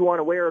much you want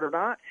to wear it or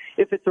not.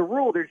 If it's a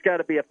rule, there's got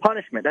to be a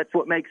punishment. That's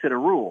what makes it a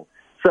rule.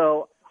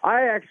 So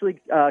I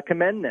actually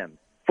commend them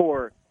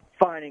for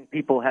fining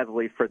people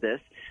heavily for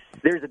this.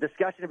 There's a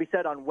discussion to be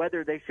said on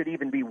whether they should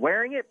even be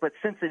wearing it, but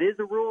since it is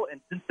a rule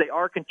and since they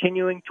are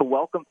continuing to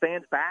welcome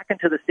fans back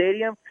into the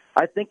stadium,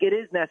 I think it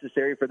is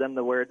necessary for them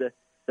to wear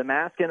the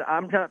mask, and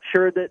I'm not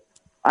sure that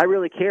I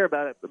really care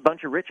about a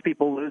bunch of rich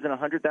people losing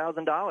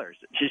 $100,000.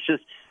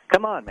 Just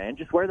come on, man,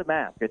 just wear the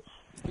mask. It's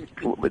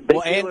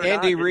well,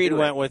 Andy Reid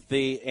went with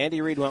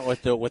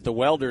the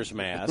welder's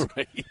mask,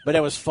 right. But it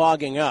was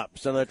fogging up,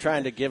 so they're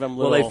trying to give him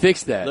they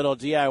fixed that. Little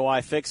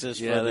DIY fixes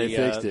for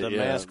the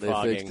mask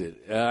fogging. Fixed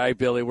it. All right,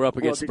 Billy, we're up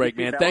against the break,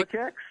 man.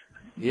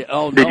 Yeah.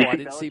 Oh no, I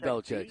didn't see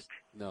Belichick's.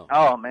 No.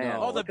 Oh man.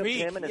 No. Oh, the beak.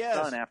 Him and his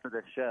son after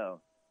this show.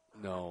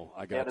 No,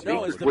 I got it.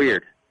 It's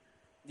weird.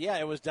 Yeah,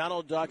 it was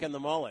Donald Duck and the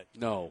mullet.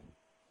 No,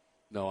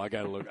 I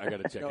got to look. I got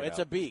to check it out. No, it's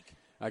a beak.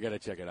 I got to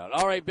check it out.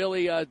 All right,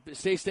 Billy,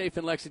 stay safe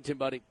in Lexington,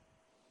 buddy.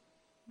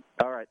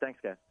 All right, thanks,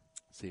 guys.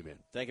 See you, man.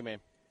 Thank you, man.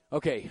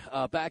 Okay,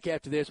 back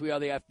after this. We are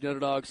the Afternoon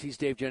Underdogs. He's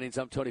Dave Jennings.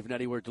 I'm Tony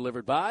Vanetti. We're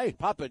delivered by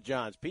Papa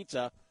John's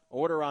Pizza.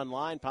 Order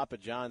online,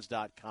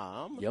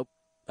 papajohns.com. Yep.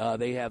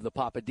 They have the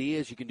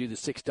Papadias. You can do the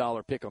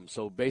 $6 pick'em.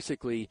 So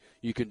basically,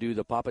 you can do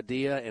the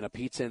Papadia and a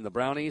pizza and the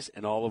brownies,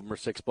 and all of them are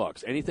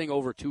 $6. Anything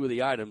over two of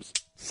the items,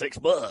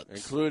 $6,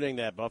 including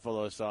that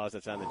buffalo sauce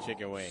that's on the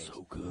chicken wings.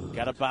 So good.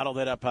 Got to bottle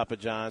that up, Papa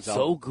John's.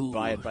 So good.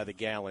 Buy it by the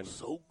gallon.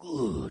 So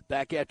good.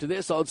 Back after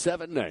this on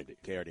 790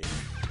 KRD.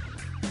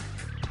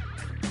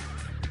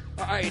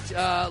 All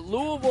right,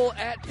 Louisville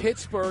at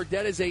Pittsburgh.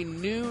 That is a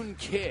noon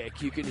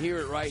kick. You can hear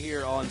it right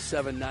here on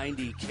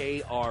 790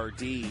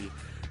 KRD.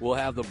 We'll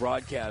have the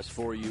broadcast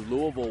for you.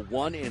 Louisville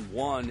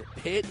 1-1.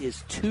 Pitt is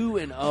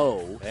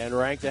 2-0 and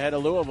ranked ahead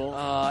of Louisville.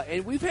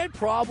 And we've had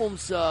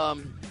problems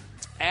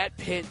at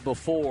Pitt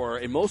before,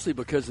 and mostly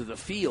because of the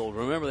field.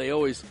 Remember, they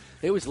always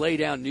lay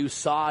down new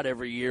sod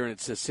every year, and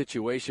it's a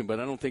situation. But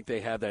I don't think they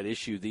have that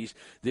issue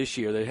this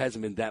year. There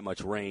hasn't been that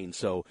much rain,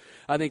 so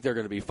I think they're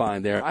going to be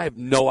fine there. I have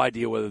no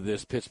idea whether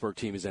this Pittsburgh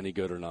team is any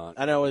good or not.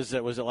 I know. Was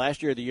it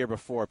last year or the year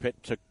before?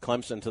 Pitt took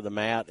Clemson to the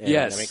mat. And,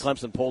 yes. I mean,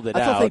 Clemson pulled it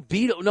out. I thought they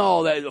beat it.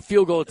 No, that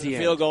field goal at the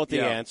end. Field goal at the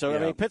end. So, I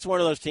mean, Pitt's one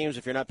of those teams,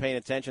 if you're not paying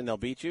attention, they'll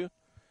beat you.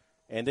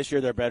 And this year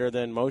they're better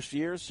than most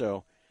years,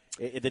 so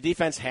the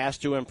defense has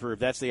to improve.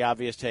 That's the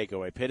obvious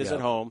takeaway. Pitt is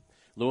at home.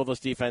 Louisville's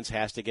defense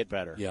has to get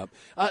better. Yep.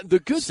 The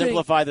good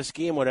Simplify the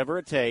scheme, whatever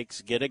it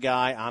takes. Get a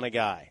guy on a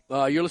guy.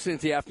 You're listening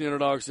to the Afternoon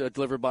Underdogs,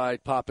 delivered by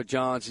Papa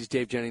John's. He's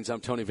Dave Jennings.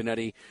 I'm Tony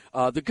Vanetti.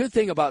 The good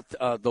thing about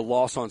the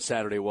loss on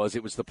Saturday was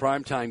it was the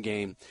primetime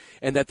game,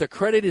 and that the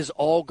credit is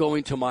all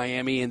going to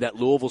Miami, and that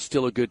Louisville's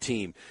still a good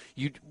team.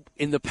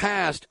 In the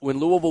past, when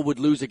Louisville would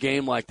lose a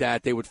game like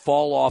that, they would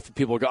fall off, and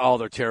people would go, "Oh,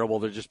 they're terrible.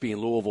 They're just being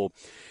Louisville."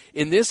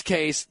 In this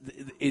case,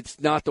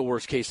 it's not the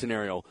worst case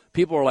scenario.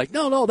 People are like,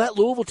 no, that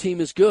Louisville team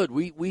is good.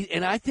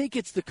 And I think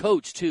it's the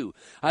coach too.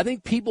 I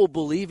think people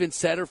believe in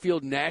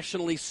Satterfield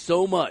nationally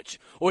so much,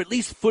 or at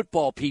least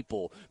football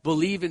people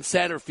believe in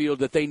Satterfield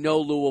that they know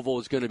Louisville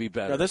is going to be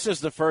better. Now, this is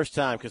the first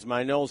time because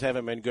my Noles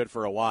haven't been good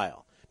for a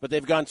while, but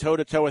they've gone toe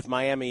to toe with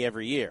Miami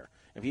every year.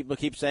 And people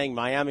keep saying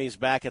Miami's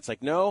back. It's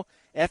like, no,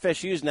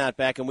 FSU's not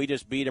back, and we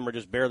just beat them or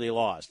just barely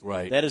lost.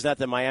 Right. That is not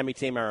the Miami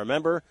team I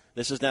remember.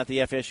 This is not the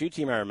FSU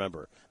team I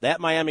remember. That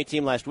Miami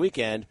team last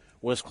weekend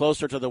was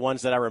closer to the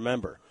ones that I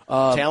remember.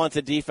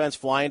 Talented defense,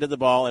 flying to the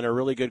ball, and a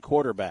really good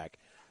quarterback.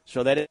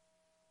 So that is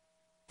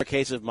a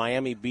case of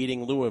Miami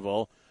beating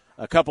Louisville.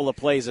 A couple of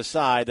plays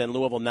aside, then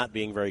Louisville not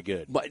being very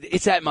good. But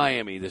it's at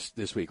Miami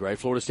this week, right?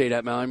 Florida State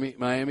at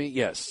Miami?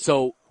 Yes.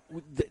 So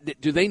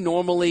do they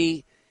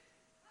normally –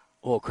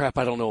 oh, crap,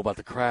 I don't know about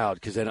the crowd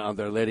because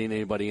they're letting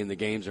anybody in the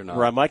games or not.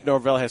 Right, Mike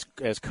Norvell has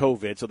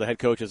COVID, so the head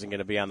coach isn't going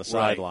to be on the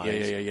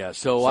sidelines. Yeah.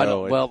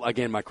 So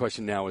again, my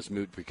question now is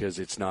moot because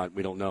it's not –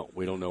 we don't know.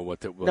 We don't know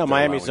what no,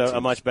 Miami's a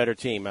much better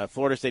team.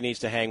 Florida State needs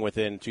to hang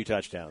within 2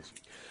 touchdowns.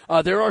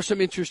 There are some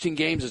interesting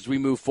games as we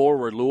move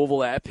forward.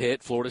 Louisville at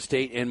Pitt, Florida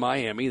State, and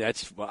Miami.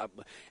 That's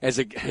as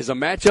a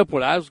matchup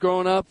when I was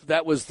growing up.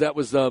 That was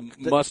the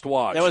must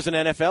watch. That was an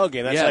NFL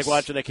game. That's like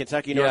watching a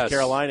Kentucky North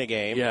Carolina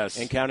game. Yes.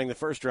 And counting the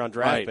first round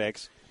draft picks.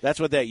 That's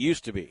what that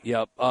used to be.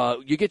 Yep.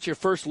 You get your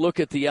first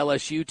look at the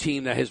LSU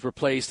team that has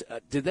replaced.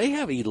 Did they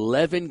have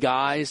 11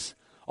 guys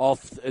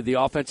off the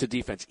offensive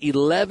defense?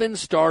 11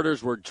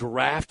 starters were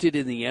drafted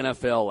in the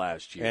NFL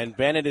last year. And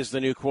Bennett is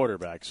the new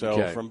quarterback.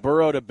 So from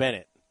Burrow to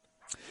Bennett.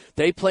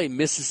 They play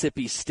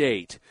Mississippi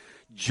State.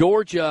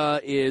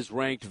 Georgia is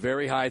ranked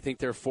very high. I think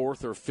they're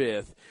 4th or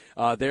 5th.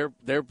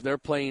 They're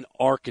playing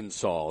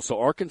Arkansas. So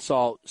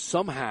Arkansas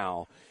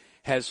somehow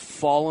has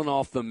fallen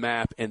off the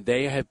map, and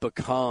they have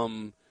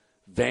become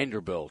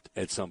Vanderbilt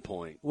at some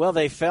point. Well,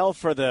 they fell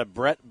for the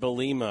Brett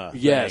Bielema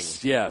thing.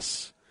 Yes.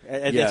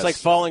 It's like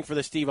falling for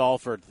the Steve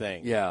Alford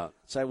thing. Yeah.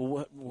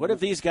 So what have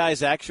these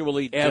guys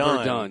actually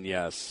done?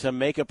 Yes. To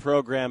make a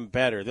program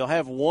better? They'll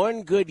have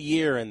one good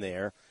year in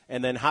there,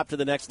 and then hop to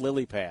the next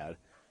lily pad,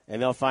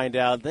 and they'll find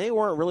out they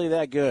weren't really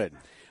that good.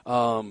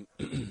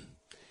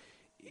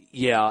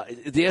 Yeah,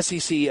 the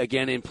SEC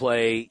again in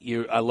play.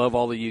 I love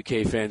all the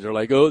UK fans. They're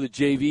like, "Oh, the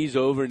JV's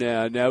over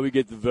now. Now we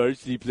get the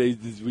varsity plays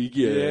this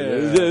weekend."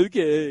 Yeah.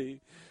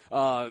 Okay.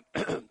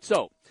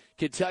 So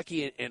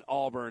Kentucky and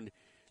Auburn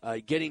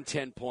getting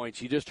 10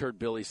 points. You just heard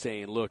Billy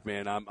saying, "Look,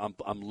 man,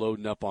 I'm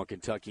loading up on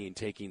Kentucky and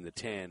taking the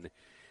 10."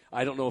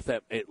 I don't know if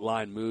that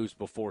line moves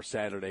before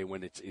Saturday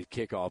when it's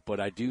kickoff, but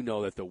I do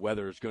know that the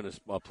weather is going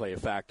to play a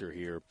factor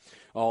here.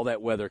 All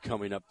that weather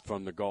coming up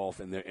from the Gulf,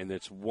 and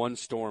it's one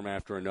storm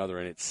after another,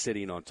 and it's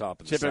sitting on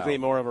top of the Typically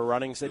South. more of a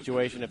running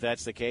situation if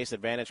that's the case.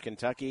 Advantage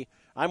Kentucky.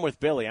 I'm with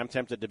Billy. I'm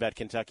tempted to bet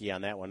Kentucky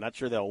on that one. Not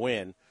sure they'll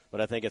win, but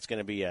I think it's going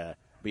to be a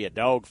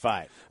dog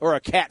fight or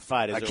a cat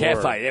fight. As a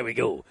cat fight. There we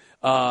go.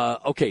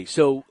 Okay,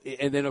 so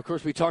and then of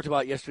course we talked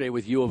about yesterday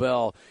with U of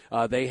L.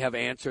 They have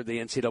answered the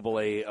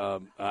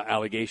NCAA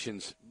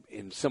allegations,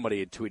 and somebody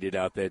had tweeted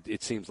out that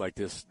it seems like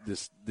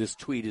this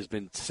tweet has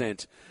been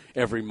sent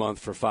every month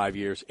for 5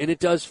 years, and it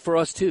does for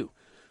us too.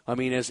 I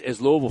mean,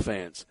 as Louisville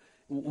fans,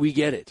 we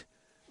get it.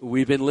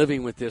 We've been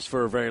living with this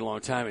for a very long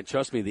time, and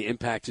trust me, the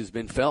impact has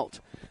been felt.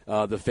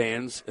 The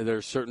fans,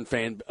 there's certain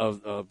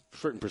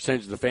certain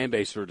percentage of the fan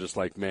base who are just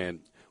like, man,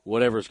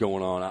 whatever's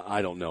going on,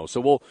 I don't know.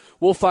 So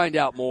we'll find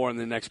out more in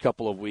the next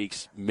couple of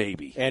weeks,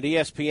 maybe. And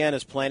ESPN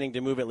is planning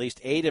to move at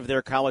least 8 of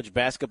their college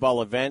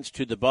basketball events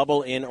to the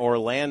bubble in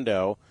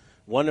Orlando.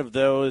 One of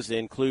those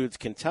includes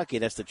Kentucky.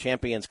 That's the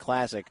Champions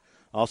Classic,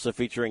 also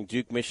featuring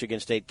Duke, Michigan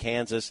State,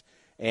 Kansas,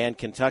 and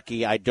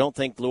Kentucky. I don't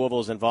think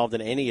Louisville is involved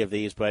in any of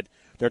these, but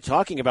they're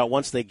talking about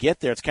once they get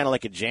there, it's kind of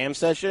like a jam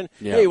session.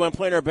 Yeah. Hey, you want to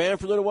play in our band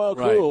for a little while?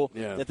 Right. Cool.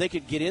 Yeah. That they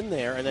could get in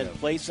there and then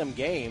play some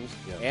games,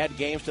 add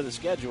games to the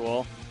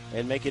schedule,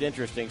 and make it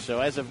interesting.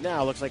 So as of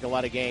now, looks like a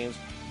lot of games.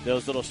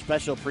 Those little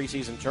special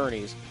preseason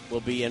tourneys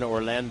will be in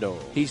Orlando.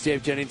 He's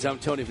Dave Jennings. I'm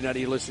Tony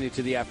Vanetti. You're listening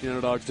to the Afternoon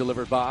Underdogs,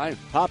 delivered by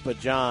Papa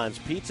John's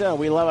Pizza.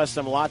 We love us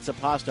some lots of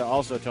pasta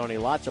also, Tony.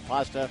 Lots of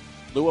pasta,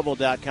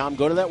 Louisville.com.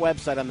 Go to that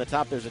website. On the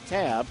top, there's a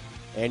tab,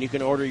 and you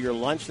can order your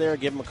lunch there.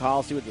 Give them a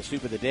call, see what the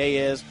soup of the day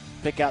is.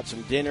 Pick out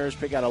some dinners,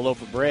 pick out a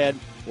loaf of bread,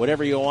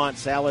 whatever you want,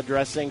 salad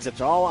dressings.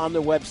 It's all on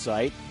the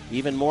website.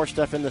 Even more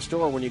stuff in the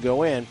store when you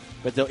go in.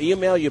 But they'll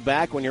email you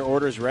back when your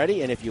order's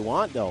ready, and if you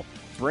want, they'll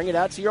bring it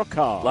out to your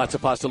car. Lots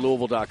of pasta,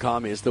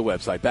 Louisville.com is the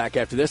website. Back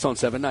after this on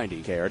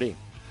 790 KRD.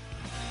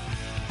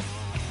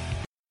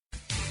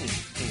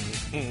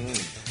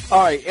 All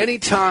right,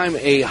 anytime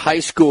a high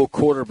school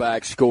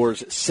quarterback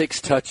scores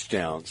 6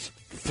 touchdowns,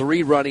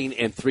 3 running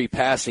and 3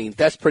 passing,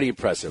 that's pretty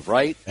impressive,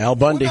 right? Al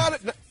Bundy. Well,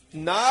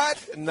 not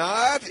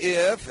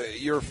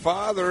if your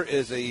father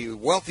is the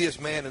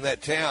wealthiest man in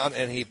that town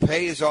and he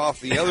pays off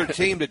the other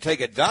team to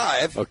take a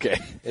dive. Okay.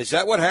 Is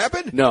that what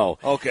happened? No.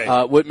 Okay.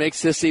 What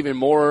makes this even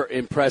more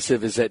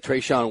impressive is that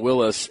Trayshawn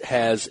Willis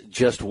has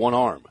just one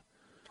arm.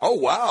 Oh,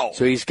 wow.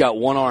 So he's got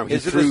one arm. He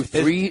threw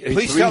three.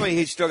 Please tell me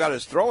he's still got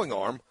his throwing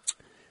arm.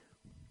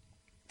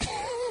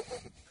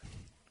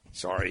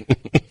 Sorry.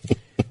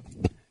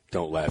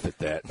 Don't laugh at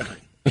that.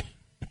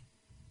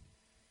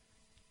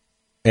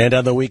 And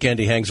on the weekend,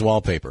 he hangs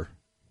wallpaper.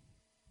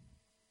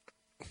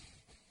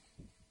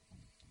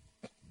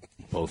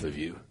 Both of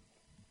you.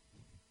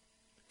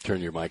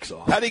 Turn your mics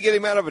off. How do you get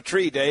him out of a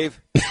tree,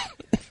 Dave?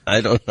 I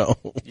don't know.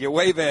 You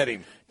wave at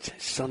him.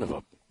 Son of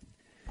a...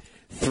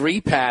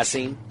 3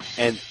 passing,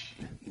 and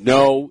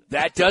no,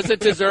 that doesn't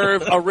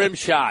deserve a rim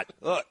shot.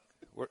 Look,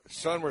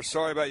 son, we're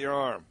sorry about your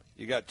arm.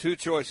 You got 2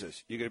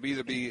 choices. You could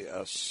either be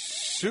a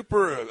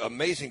super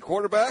amazing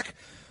quarterback,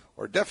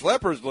 or Def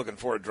Leppard's looking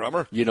for a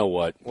drummer. You know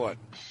what? What?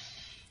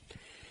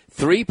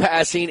 3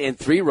 passing and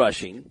 3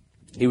 rushing.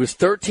 He was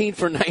 13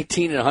 for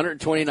 19 and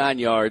 129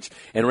 yards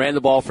and ran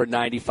the ball for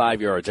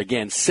 95 yards.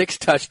 Again, 6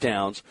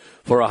 touchdowns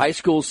for a high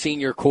school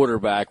senior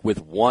quarterback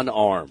with one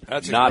arm.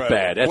 That's not incredible.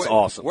 bad. That's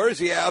awesome. Where is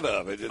he out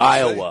of?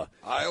 Iowa.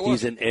 Iowa?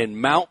 He's in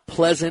Mount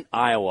Pleasant,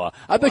 Iowa.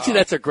 I bet you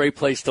that's a great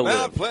place to live.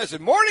 Mount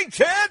Pleasant. Morning,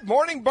 Ted.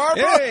 Morning,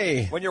 Barbara.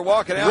 Hey. When you're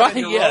walking out Right,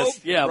 in your yes.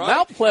 robe. Yeah, right?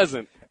 Mount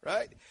Pleasant.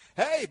 Right.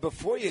 Hey,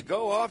 before you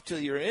go off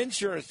to your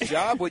insurance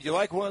job, would you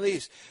like one of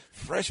these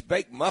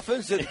fresh-baked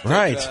muffins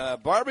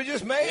that Barbara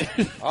just made?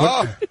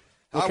 Oh,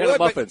 What kind of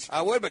muffins?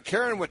 I would, but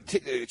Karen would.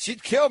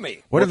 She'd kill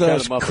me. What are kind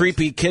those of muffins?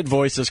 creepy kid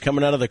voices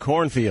coming out of the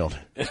cornfield?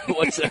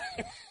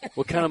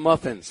 What kind of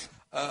muffins?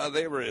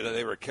 They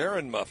were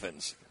Karen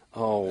muffins.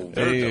 Oh,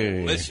 They're Hey.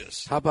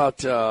 delicious. how about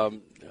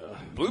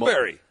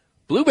Blueberry.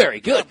 Blueberry?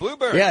 Good. Yeah,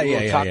 blueberry. Yeah, A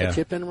little yeah, chocolate yeah.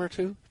 chip in them or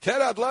two?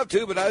 Ted, I'd love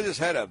to, but I just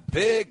had a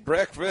big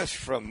breakfast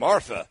from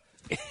Martha.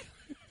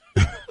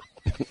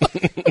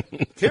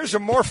 Here's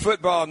some more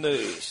football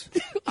news.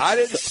 I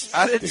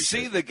didn't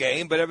see the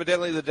game, but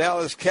evidently the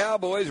Dallas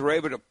Cowboys were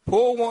able to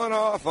pull one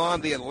off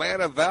on the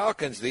Atlanta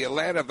Falcons. The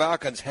Atlanta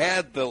Falcons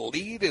had the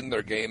lead in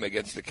their game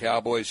against the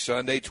Cowboys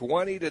Sunday,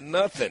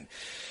 20-0.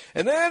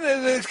 And then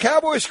the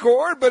Cowboys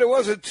scored, but it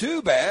wasn't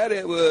too bad.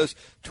 It was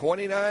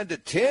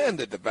 29-10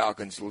 that the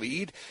Falcons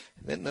lead.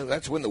 And then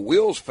that's when the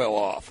wheels fell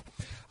off.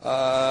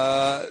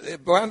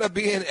 It wound up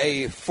being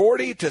a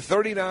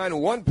 40-39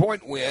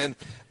 1-point win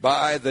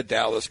by the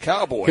Dallas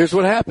Cowboys. Here's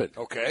what happened.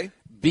 Okay.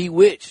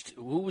 Bewitched.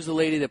 Who was the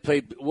lady that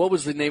played? What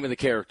was the name of the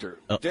character?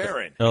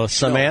 Darren. Oh,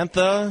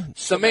 Samantha?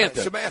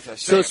 Samantha.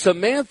 So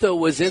Samantha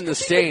was in the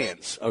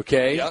stands,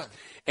 okay? Yeah.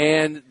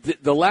 And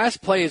the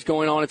last play is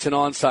going on. It's an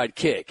onside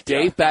kick.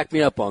 Dave, back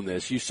me up on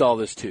this. You saw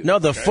this too. No,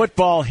 the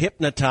football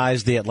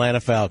hypnotized the Atlanta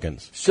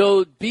Falcons.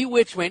 So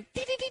Bewitched went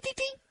ding, ding, ding, ding,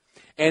 ding,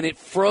 and it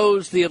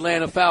froze the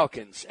Atlanta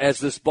Falcons as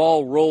this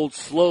ball rolled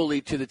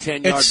slowly to the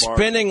 10-yard mark. It's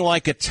spinning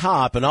like a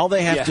top, and all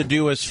they have to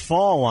do is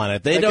fall on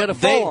it. They got to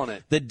fall on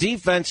it. The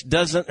defense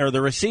doesn't, or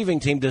the receiving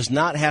team does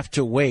not have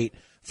to wait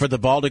for the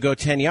ball to go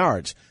 10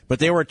 yards. But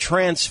they were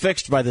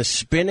transfixed by the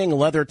spinning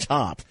leather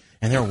top,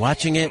 and they're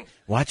watching it.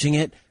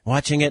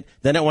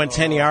 Then it went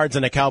 10 yards,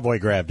 and a cowboy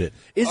grabbed it.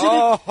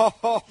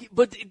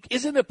 But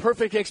isn't a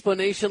perfect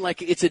explanation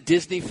like it's a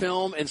Disney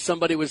film and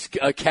somebody was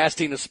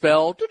casting a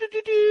spell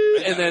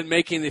and then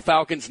making the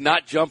Falcons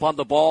not jump on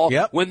the ball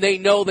when they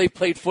know they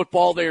played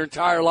football their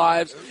entire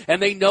lives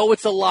and they know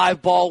it's a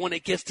live ball when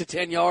it gets to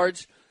 10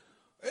 yards?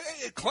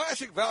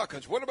 Classic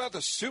Falcons. What about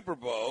the Super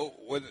Bowl?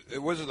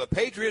 Was it the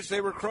Patriots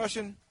they were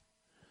crushing?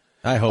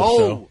 I hope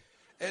so.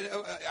 And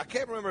I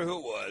can't remember who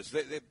it was.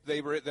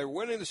 They were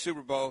winning the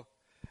Super Bowl,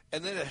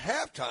 and then at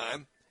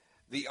halftime,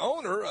 the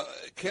owner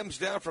comes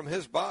down from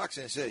his box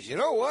and says, "You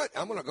know what?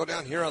 I'm going to go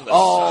down here on the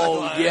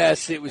sideline." Oh,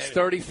 yes, it was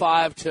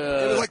 35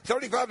 to. It was like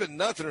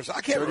 35-0 or something.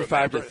 I can't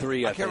 35 remember. to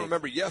 3. I can't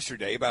remember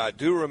yesterday, but I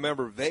do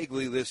remember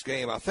vaguely this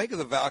game. I think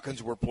the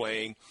Falcons were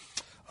playing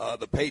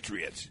the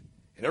Patriots,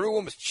 and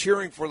everyone was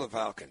cheering for the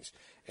Falcons.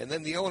 And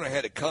then the owner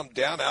had to come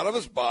down out of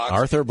his box.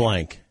 Arthur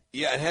Blank.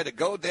 Yeah, and had to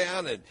go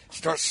down and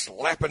start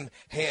slapping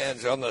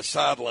hands on the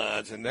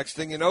sidelines. And next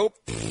thing you know,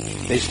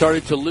 they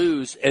started to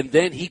lose, and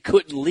then he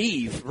couldn't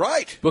leave.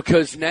 Right.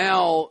 Because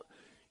now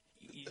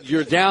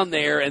you're down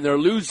there and they're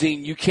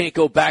losing. You can't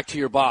go back to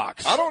your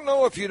box. I don't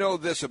know if you know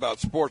this about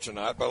sports or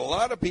not, but a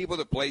lot of people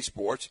that play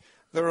sports,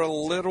 they're a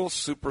little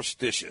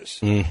superstitious.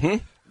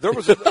 Mm-hmm. There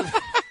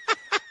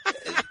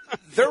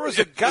was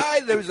a guy,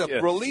 there was a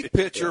relief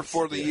pitcher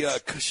for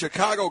the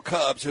Chicago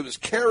Cubs who was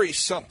Kerry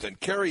something.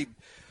 Kerry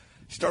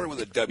started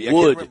with a W. I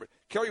can't remember.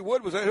 Kerry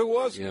Wood, was that who it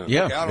was? Yeah.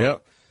 Okay, I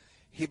don't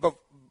know.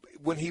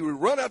 When he would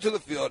run out to the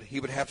field, he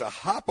would have to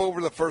hop over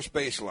the first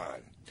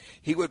baseline.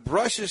 He would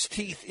brush his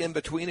teeth in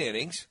between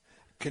innings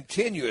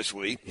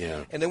continuously.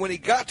 Yeah. And then when he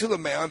got to the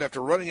mound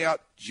after running out,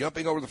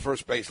 jumping over the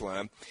first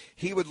baseline,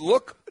 he would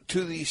look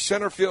to the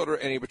center fielder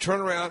and he would turn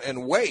around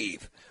and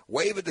wave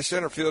at the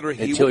center fielder.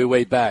 Until he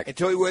waved back.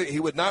 He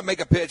would not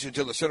make a pitch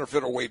until the center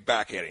fielder waved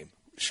back at him.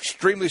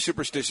 Extremely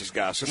superstitious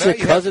guy. So is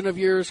he a cousin of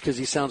yours? Because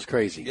he sounds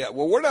crazy. Yeah,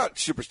 well, we're not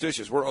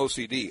superstitious. We're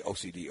OCD.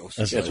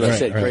 That's what I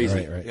said,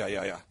 crazy. Right.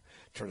 Yeah.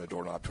 Turn the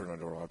doorknob, turn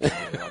around.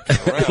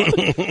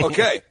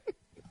 Okay,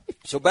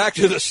 so back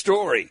to the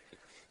story.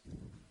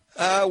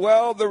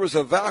 Well, there was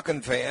a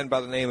Falcon fan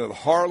by the name of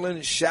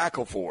Harlan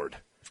Shackelford.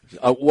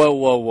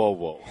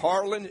 Whoa.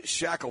 Harlan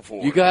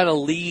Shackelford. You got to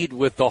lead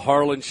with the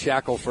Harlan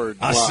Shackelford.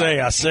 I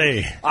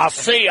see.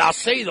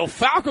 The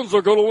Falcons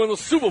are going to win the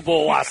Super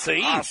Bowl, I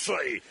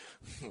see.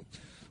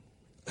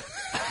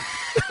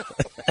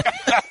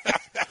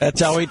 That's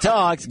how he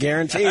talks,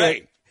 guarantee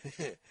it.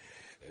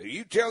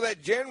 You tell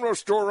that general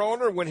store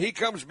owner when he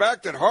comes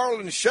back that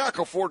Harlan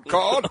Shackelford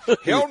called,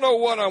 he'll know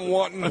what I'm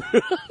wanting.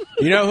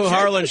 You know who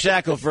Harlan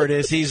Shackelford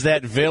is? He's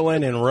that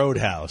villain in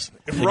Roadhouse.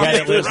 The guy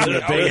that lives in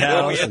the big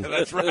house. Yeah,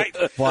 that's right.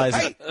 Flies.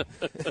 Hey,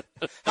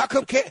 how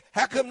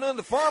come none of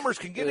the farmers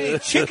can get any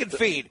chicken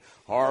feed?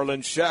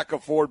 Harlan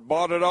Shackelford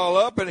bought it all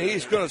up, and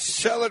he's going to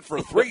sell it for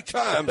 3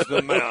 times the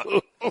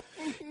amount.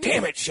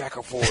 Damn it,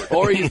 Shackelford.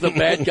 Or he's the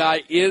bad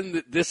guy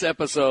in this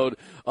episode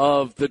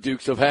of The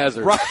Dukes of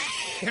Hazzard.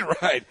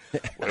 Right.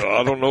 Well,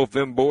 I don't know if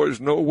them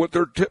boys know what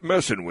they're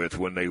messing with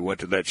when they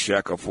went to that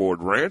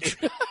Shackelford ranch.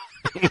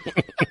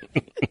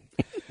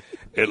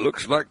 It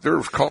looks like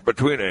they're caught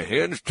between a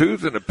hen's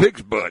tooth and a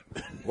pig's butt.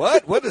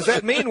 What? What does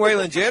that mean,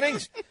 Waylon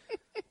Jennings?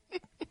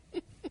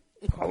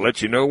 I'll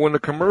let you know when the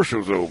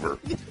commercial's over.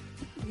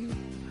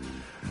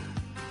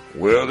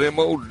 Well, them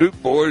old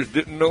Duke boys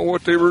didn't know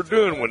what they were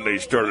doing when they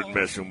started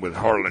messing with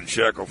Harlan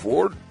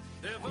Shackelford.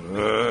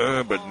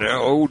 But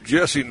now old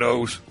Jesse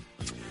knows.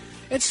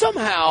 And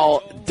somehow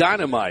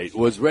Dynamite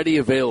was ready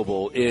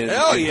available in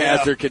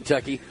Hazard,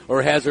 Kentucky,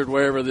 or Hazard,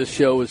 wherever this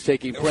show was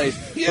taking place,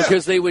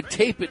 because they would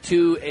tape it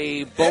to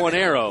a bow and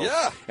arrow,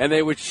 and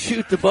they would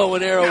shoot the bow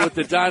and arrow with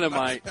the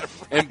dynamite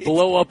and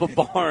blow up a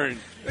barn.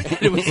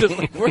 And it was just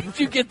like, where did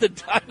you get the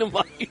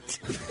dynamite?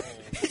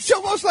 It's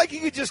almost like you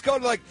could just go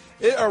to like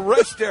a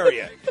rest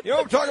area. You know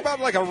what I'm talking about?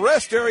 Like a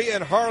rest area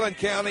in Harlan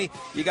County.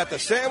 You got the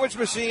sandwich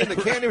machine, the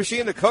candy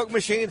machine, the Coke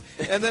machine,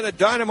 and then a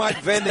dynamite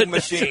vending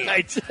machine.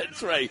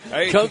 That's right.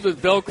 Hey. Comes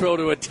with Velcro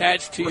to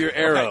attach to your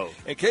arrow. Right.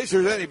 In case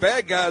there's any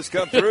bad guys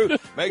come through,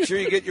 make sure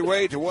you get your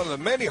way to one of the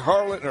many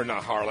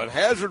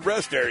Hazard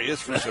rest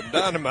areas for some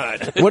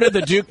dynamite. What did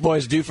the Duke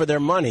boys do for their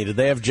money? Did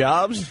they have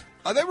jobs?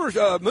 They were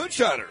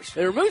moonshiners.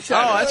 They were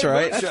moonshiners. Oh, that's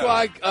right. That's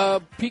why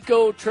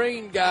Pico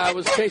train guy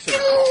was chasing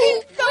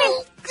them.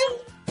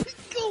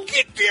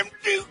 Get them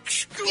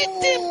Dukes.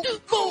 Get them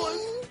Duke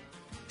boys.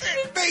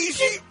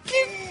 Basic.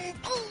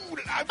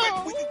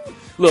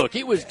 Look,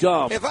 it was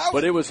dumb, If I was-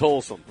 but it was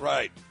wholesome.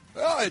 Right.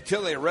 Well,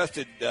 until they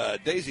arrested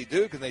Daisy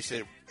Duke, and they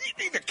said,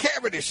 we need a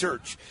cavity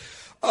search.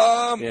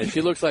 Yeah,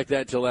 she looks like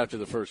that till after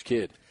the first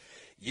kid.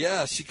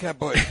 Yeah, she kind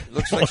of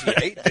looks like she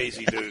ate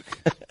Daisy Duke.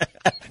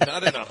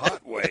 Not in a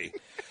hot way.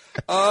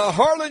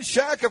 Harlan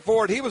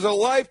Shackelford, he was a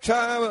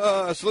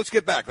lifetime. So let's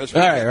get back. Let's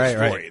recap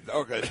the story.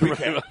 Okay, let's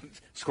recap.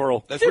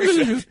 Squirrel. Let's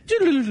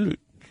recap.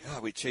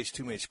 God, we chased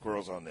too many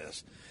squirrels on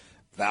this.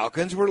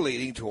 Falcons were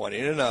leading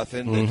 20-0,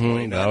 then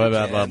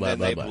 29-10, then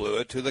they blew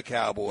it to the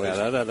Cowboys.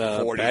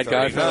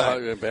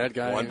 40-39. Bad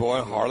guy. One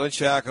boy, Harlan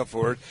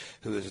Shackelford,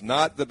 who is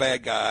not the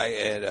bad guy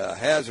at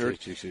Hazard.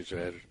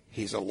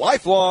 He's a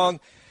lifelong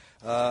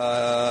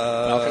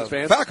Falcons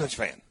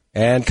fan.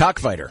 And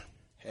cockfighter.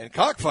 And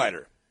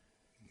cockfighter.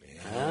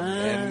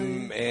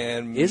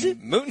 And is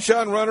it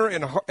moonshine runner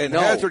in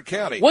Hazard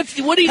County? What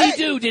did he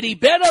do? Did he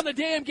bet on the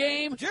damn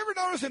game? Did you ever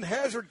notice in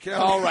Hazard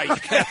County? All right.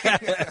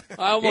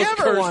 I almost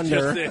cursed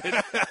just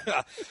then.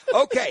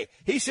 Okay,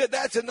 he said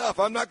that's enough.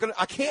 I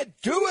can't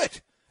do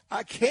it.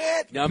 I'm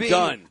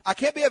done. I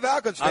can't be a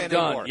Falcons fan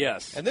anymore.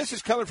 Yes. And this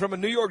is coming from a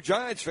New York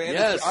Giants fan.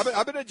 Yes.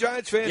 I've been a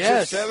Giants fan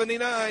since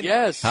 '79.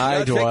 Yes.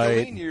 Hi, Dwight. Take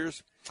the lean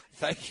years.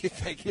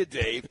 Thank you,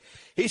 Dave.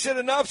 He said,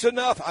 enough's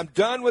enough. I'm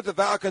done with the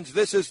Falcons.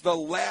 This is the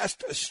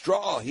last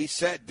straw. He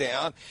sat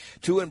down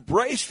to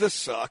embrace the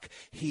suck.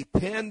 He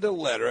penned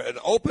an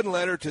open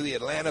letter to the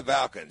Atlanta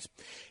Falcons.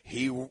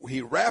 He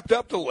wrapped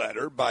up the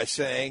letter by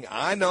saying,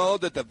 I know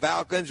that the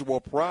Falcons will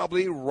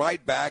probably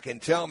write back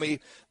and tell me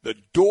the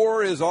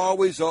door is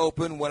always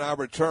open when I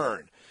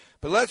return.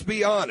 But let's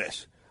be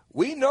honest.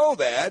 We know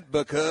that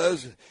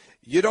because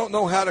you don't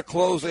know how to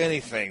close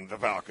anything, the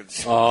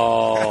Falcons.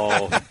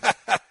 Oh.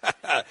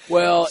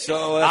 Well,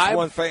 so that's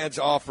one fan's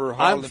offer.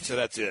 Harlan said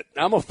that's it.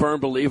 I'm a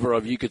firm believer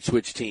of you could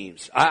switch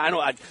teams. I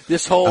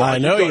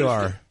know you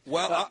are.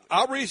 Well,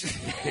 I'll reason.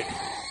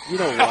 You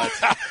know what?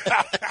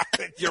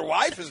 Your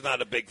wife is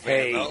not a big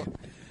fan, though.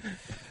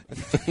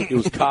 It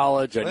was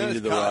college. I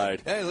needed the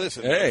ride. Hey,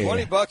 listen,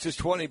 $20 is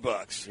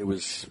 $20. It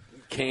was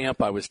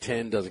camp. I was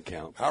 10. Doesn't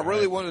count. I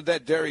really wanted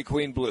that Dairy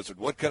Queen Blizzard.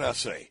 What can I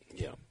say?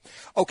 Yeah.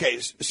 Okay,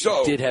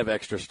 so it did have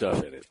extra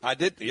stuff in it. I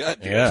did. Yeah,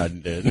 it did. Yeah,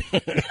 it did.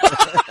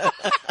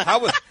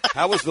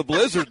 How was the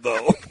Blizzard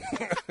though?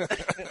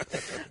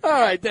 All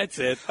right, that's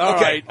it. All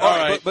right.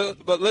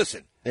 But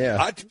listen.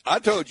 Yeah. I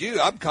told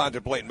you I'm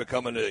contemplating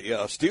becoming a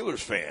Steelers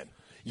fan.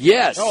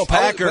 Yes. Oh,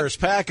 Packers.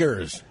 But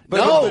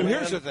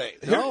here's the thing.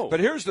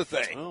 Here's the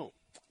thing. Oh.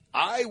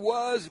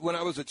 When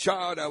I was a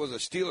child, I was a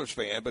Steelers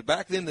fan. But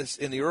back then,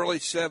 in the early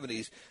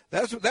 '70s,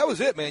 that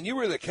was it, man. You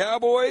were the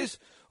Cowboys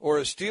or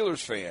a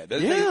Steelers fan.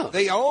 Yeah.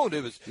 They owned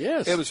it.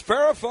 Yes. It was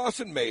Farrah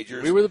Fawcett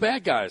Majors. We were the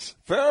bad guys.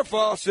 Farrah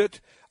Fawcett,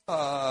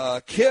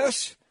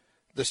 Kiss,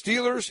 the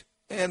Steelers,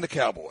 and the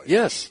Cowboys.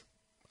 Yes.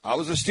 I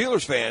was a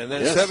Steelers fan, and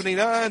then in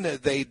 '79,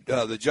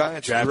 the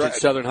Giants drafted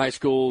Southern high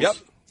schools. Yep.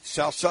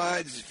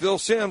 Southside, Phil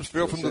Simms,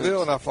 Phil from the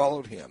Ville, and I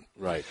followed him.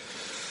 Right.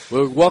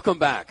 Well, welcome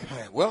back.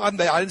 Well, I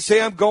didn't say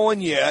I'm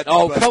going yet.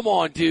 Oh, come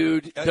on,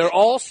 dude. They're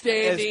all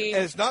standing.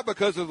 And it's not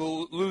because of the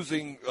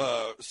losing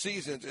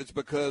seasons. It's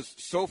because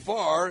so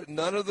far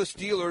none of the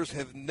Steelers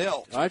have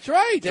knelt. That's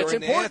right. That's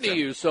important to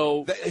you.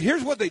 So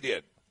here's what they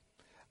did.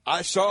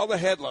 I saw the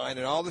headline,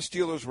 and all the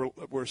Steelers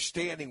were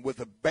standing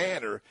with a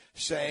banner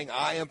saying,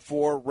 I am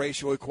for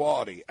racial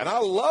equality. And I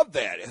love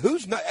that.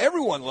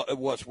 Everyone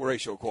was for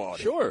racial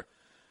equality. Sure.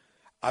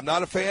 I'm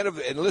not a fan of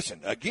it. And listen,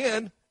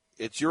 again,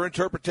 it's your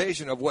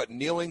interpretation of what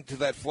kneeling to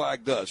that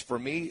flag does. For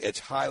me, it's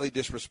highly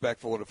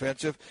disrespectful and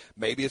offensive.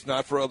 Maybe it's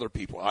not for other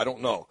people. I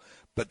don't know.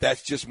 But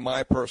that's just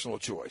my personal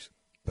choice.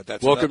 But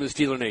that's welcome to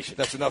Steeler Nation.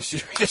 That's enough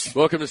serious.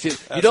 Welcome to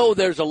Steeler.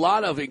 There's a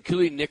lot of,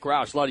 including Nick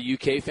Roush, a lot of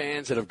UK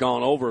fans that have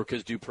gone over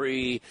because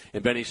Dupree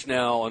and Benny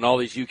Snell and all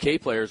these UK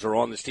players are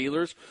on the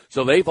Steelers.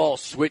 So they've all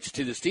switched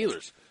to the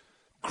Steelers.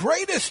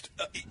 Greatest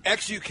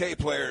ex-UK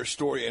player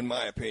story, in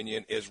my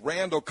opinion, is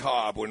Randall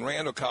Cobb. When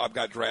Randall Cobb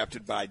got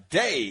drafted by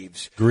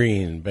Dave's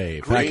Green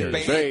Bay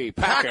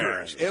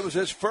Packers. It was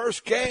his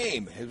first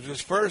game.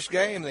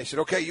 They said,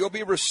 okay, you'll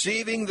be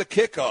receiving the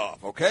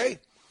kickoff, okay?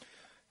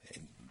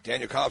 And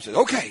Daniel Cobb said,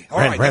 okay, all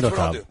right, that's what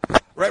I'll do.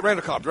 Right,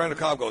 Randall Cobb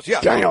goes,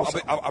 yeah.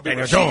 I'll be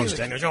Daniel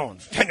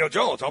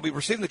Jones. I'll be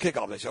receiving the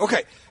kickoff. They said,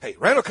 okay, hey,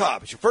 Randall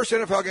Cobb, it's your first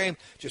NFL game.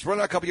 Just run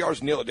out a couple yards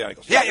and kneel it down. He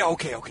goes, yeah,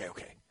 okay.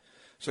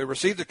 So he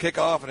received the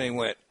kickoff, and he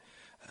went,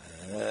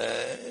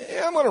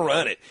 I'm going to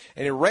run it.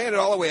 And he ran it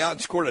all the way out and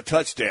scored a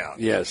touchdown.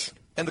 Yes.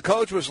 And the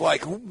coach was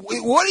like,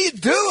 what are you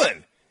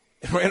doing?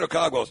 And Randall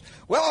Cobb goes,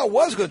 well, I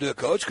was going to do it,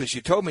 Coach, because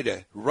you told me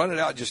to run it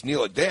out and just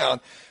kneel it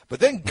down. But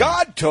then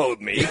God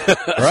told me.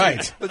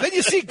 Right. But then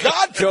you see,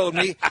 God told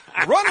me,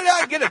 run it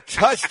out and get a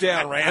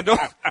touchdown, Randall.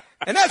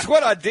 And that's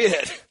what I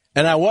did.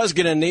 And I was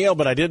going to kneel,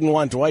 but I didn't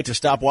want Dwight to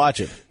stop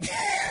watching.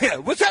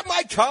 Was that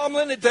Mike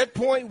Tomlin at that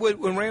point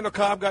when Randall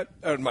Cobb got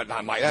Mike,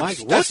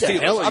 what the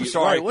hell are you? I'm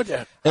sorry. Right, what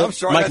the, I'm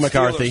sorry. Mike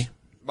McCarthy. Steelers.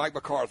 Mike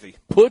McCarthy.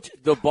 Put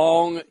the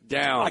bong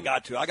down. I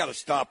got to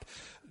stop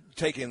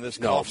taking this.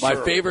 No, my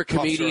favorite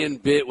comedian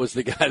bit was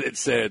the guy that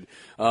said,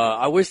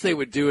 "I wish they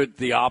would do it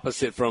the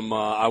opposite from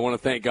I want to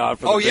thank God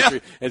for the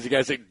victory." As the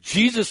guy said,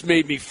 "Jesus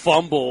made me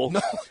fumble."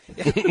 No,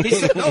 he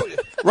said no.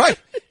 Right.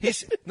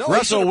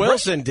 Russell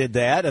Wilson did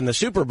that in the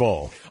Super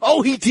Bowl.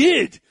 Oh, he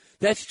did.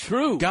 That's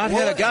true. God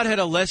had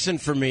a lesson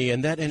for me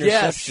in that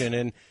interception,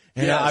 and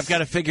I've got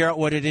to figure out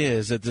what it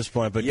is at this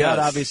point. But God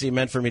obviously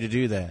meant for me to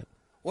do that.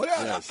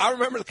 Well, I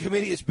remember the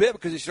comedian's bit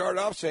because he started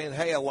off saying,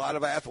 "Hey, a lot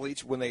of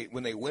athletes when they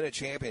win a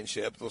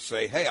championship, they'll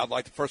say, hey, I'd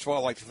like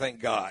to thank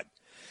God."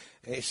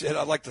 And he said,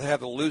 "I'd like to have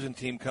the losing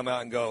team come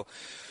out and go,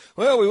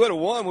 well, we would have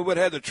won. We would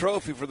have had the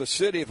trophy for the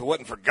city if it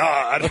wasn't for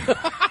God."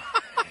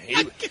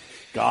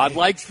 God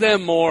likes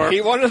them more.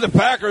 He wanted the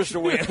Packers to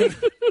win.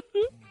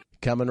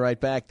 Coming right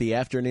back, the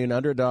afternoon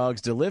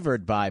Underdogs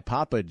delivered by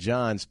Papa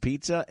John's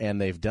Pizza,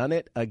 and they've done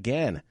it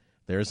again.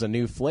 There's a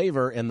new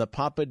flavor in the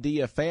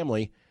Papadilla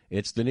family.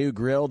 It's the new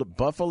grilled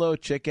buffalo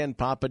chicken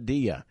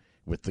papadilla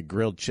with the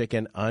grilled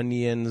chicken,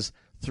 onions,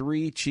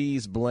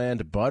 3-cheese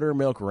blend,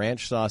 buttermilk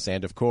ranch sauce,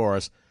 and, of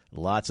course,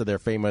 lots of their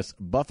famous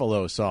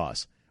buffalo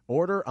sauce.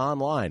 Order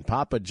online,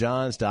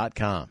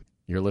 papajohns.com.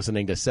 You're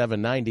listening to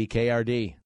 790 KRD.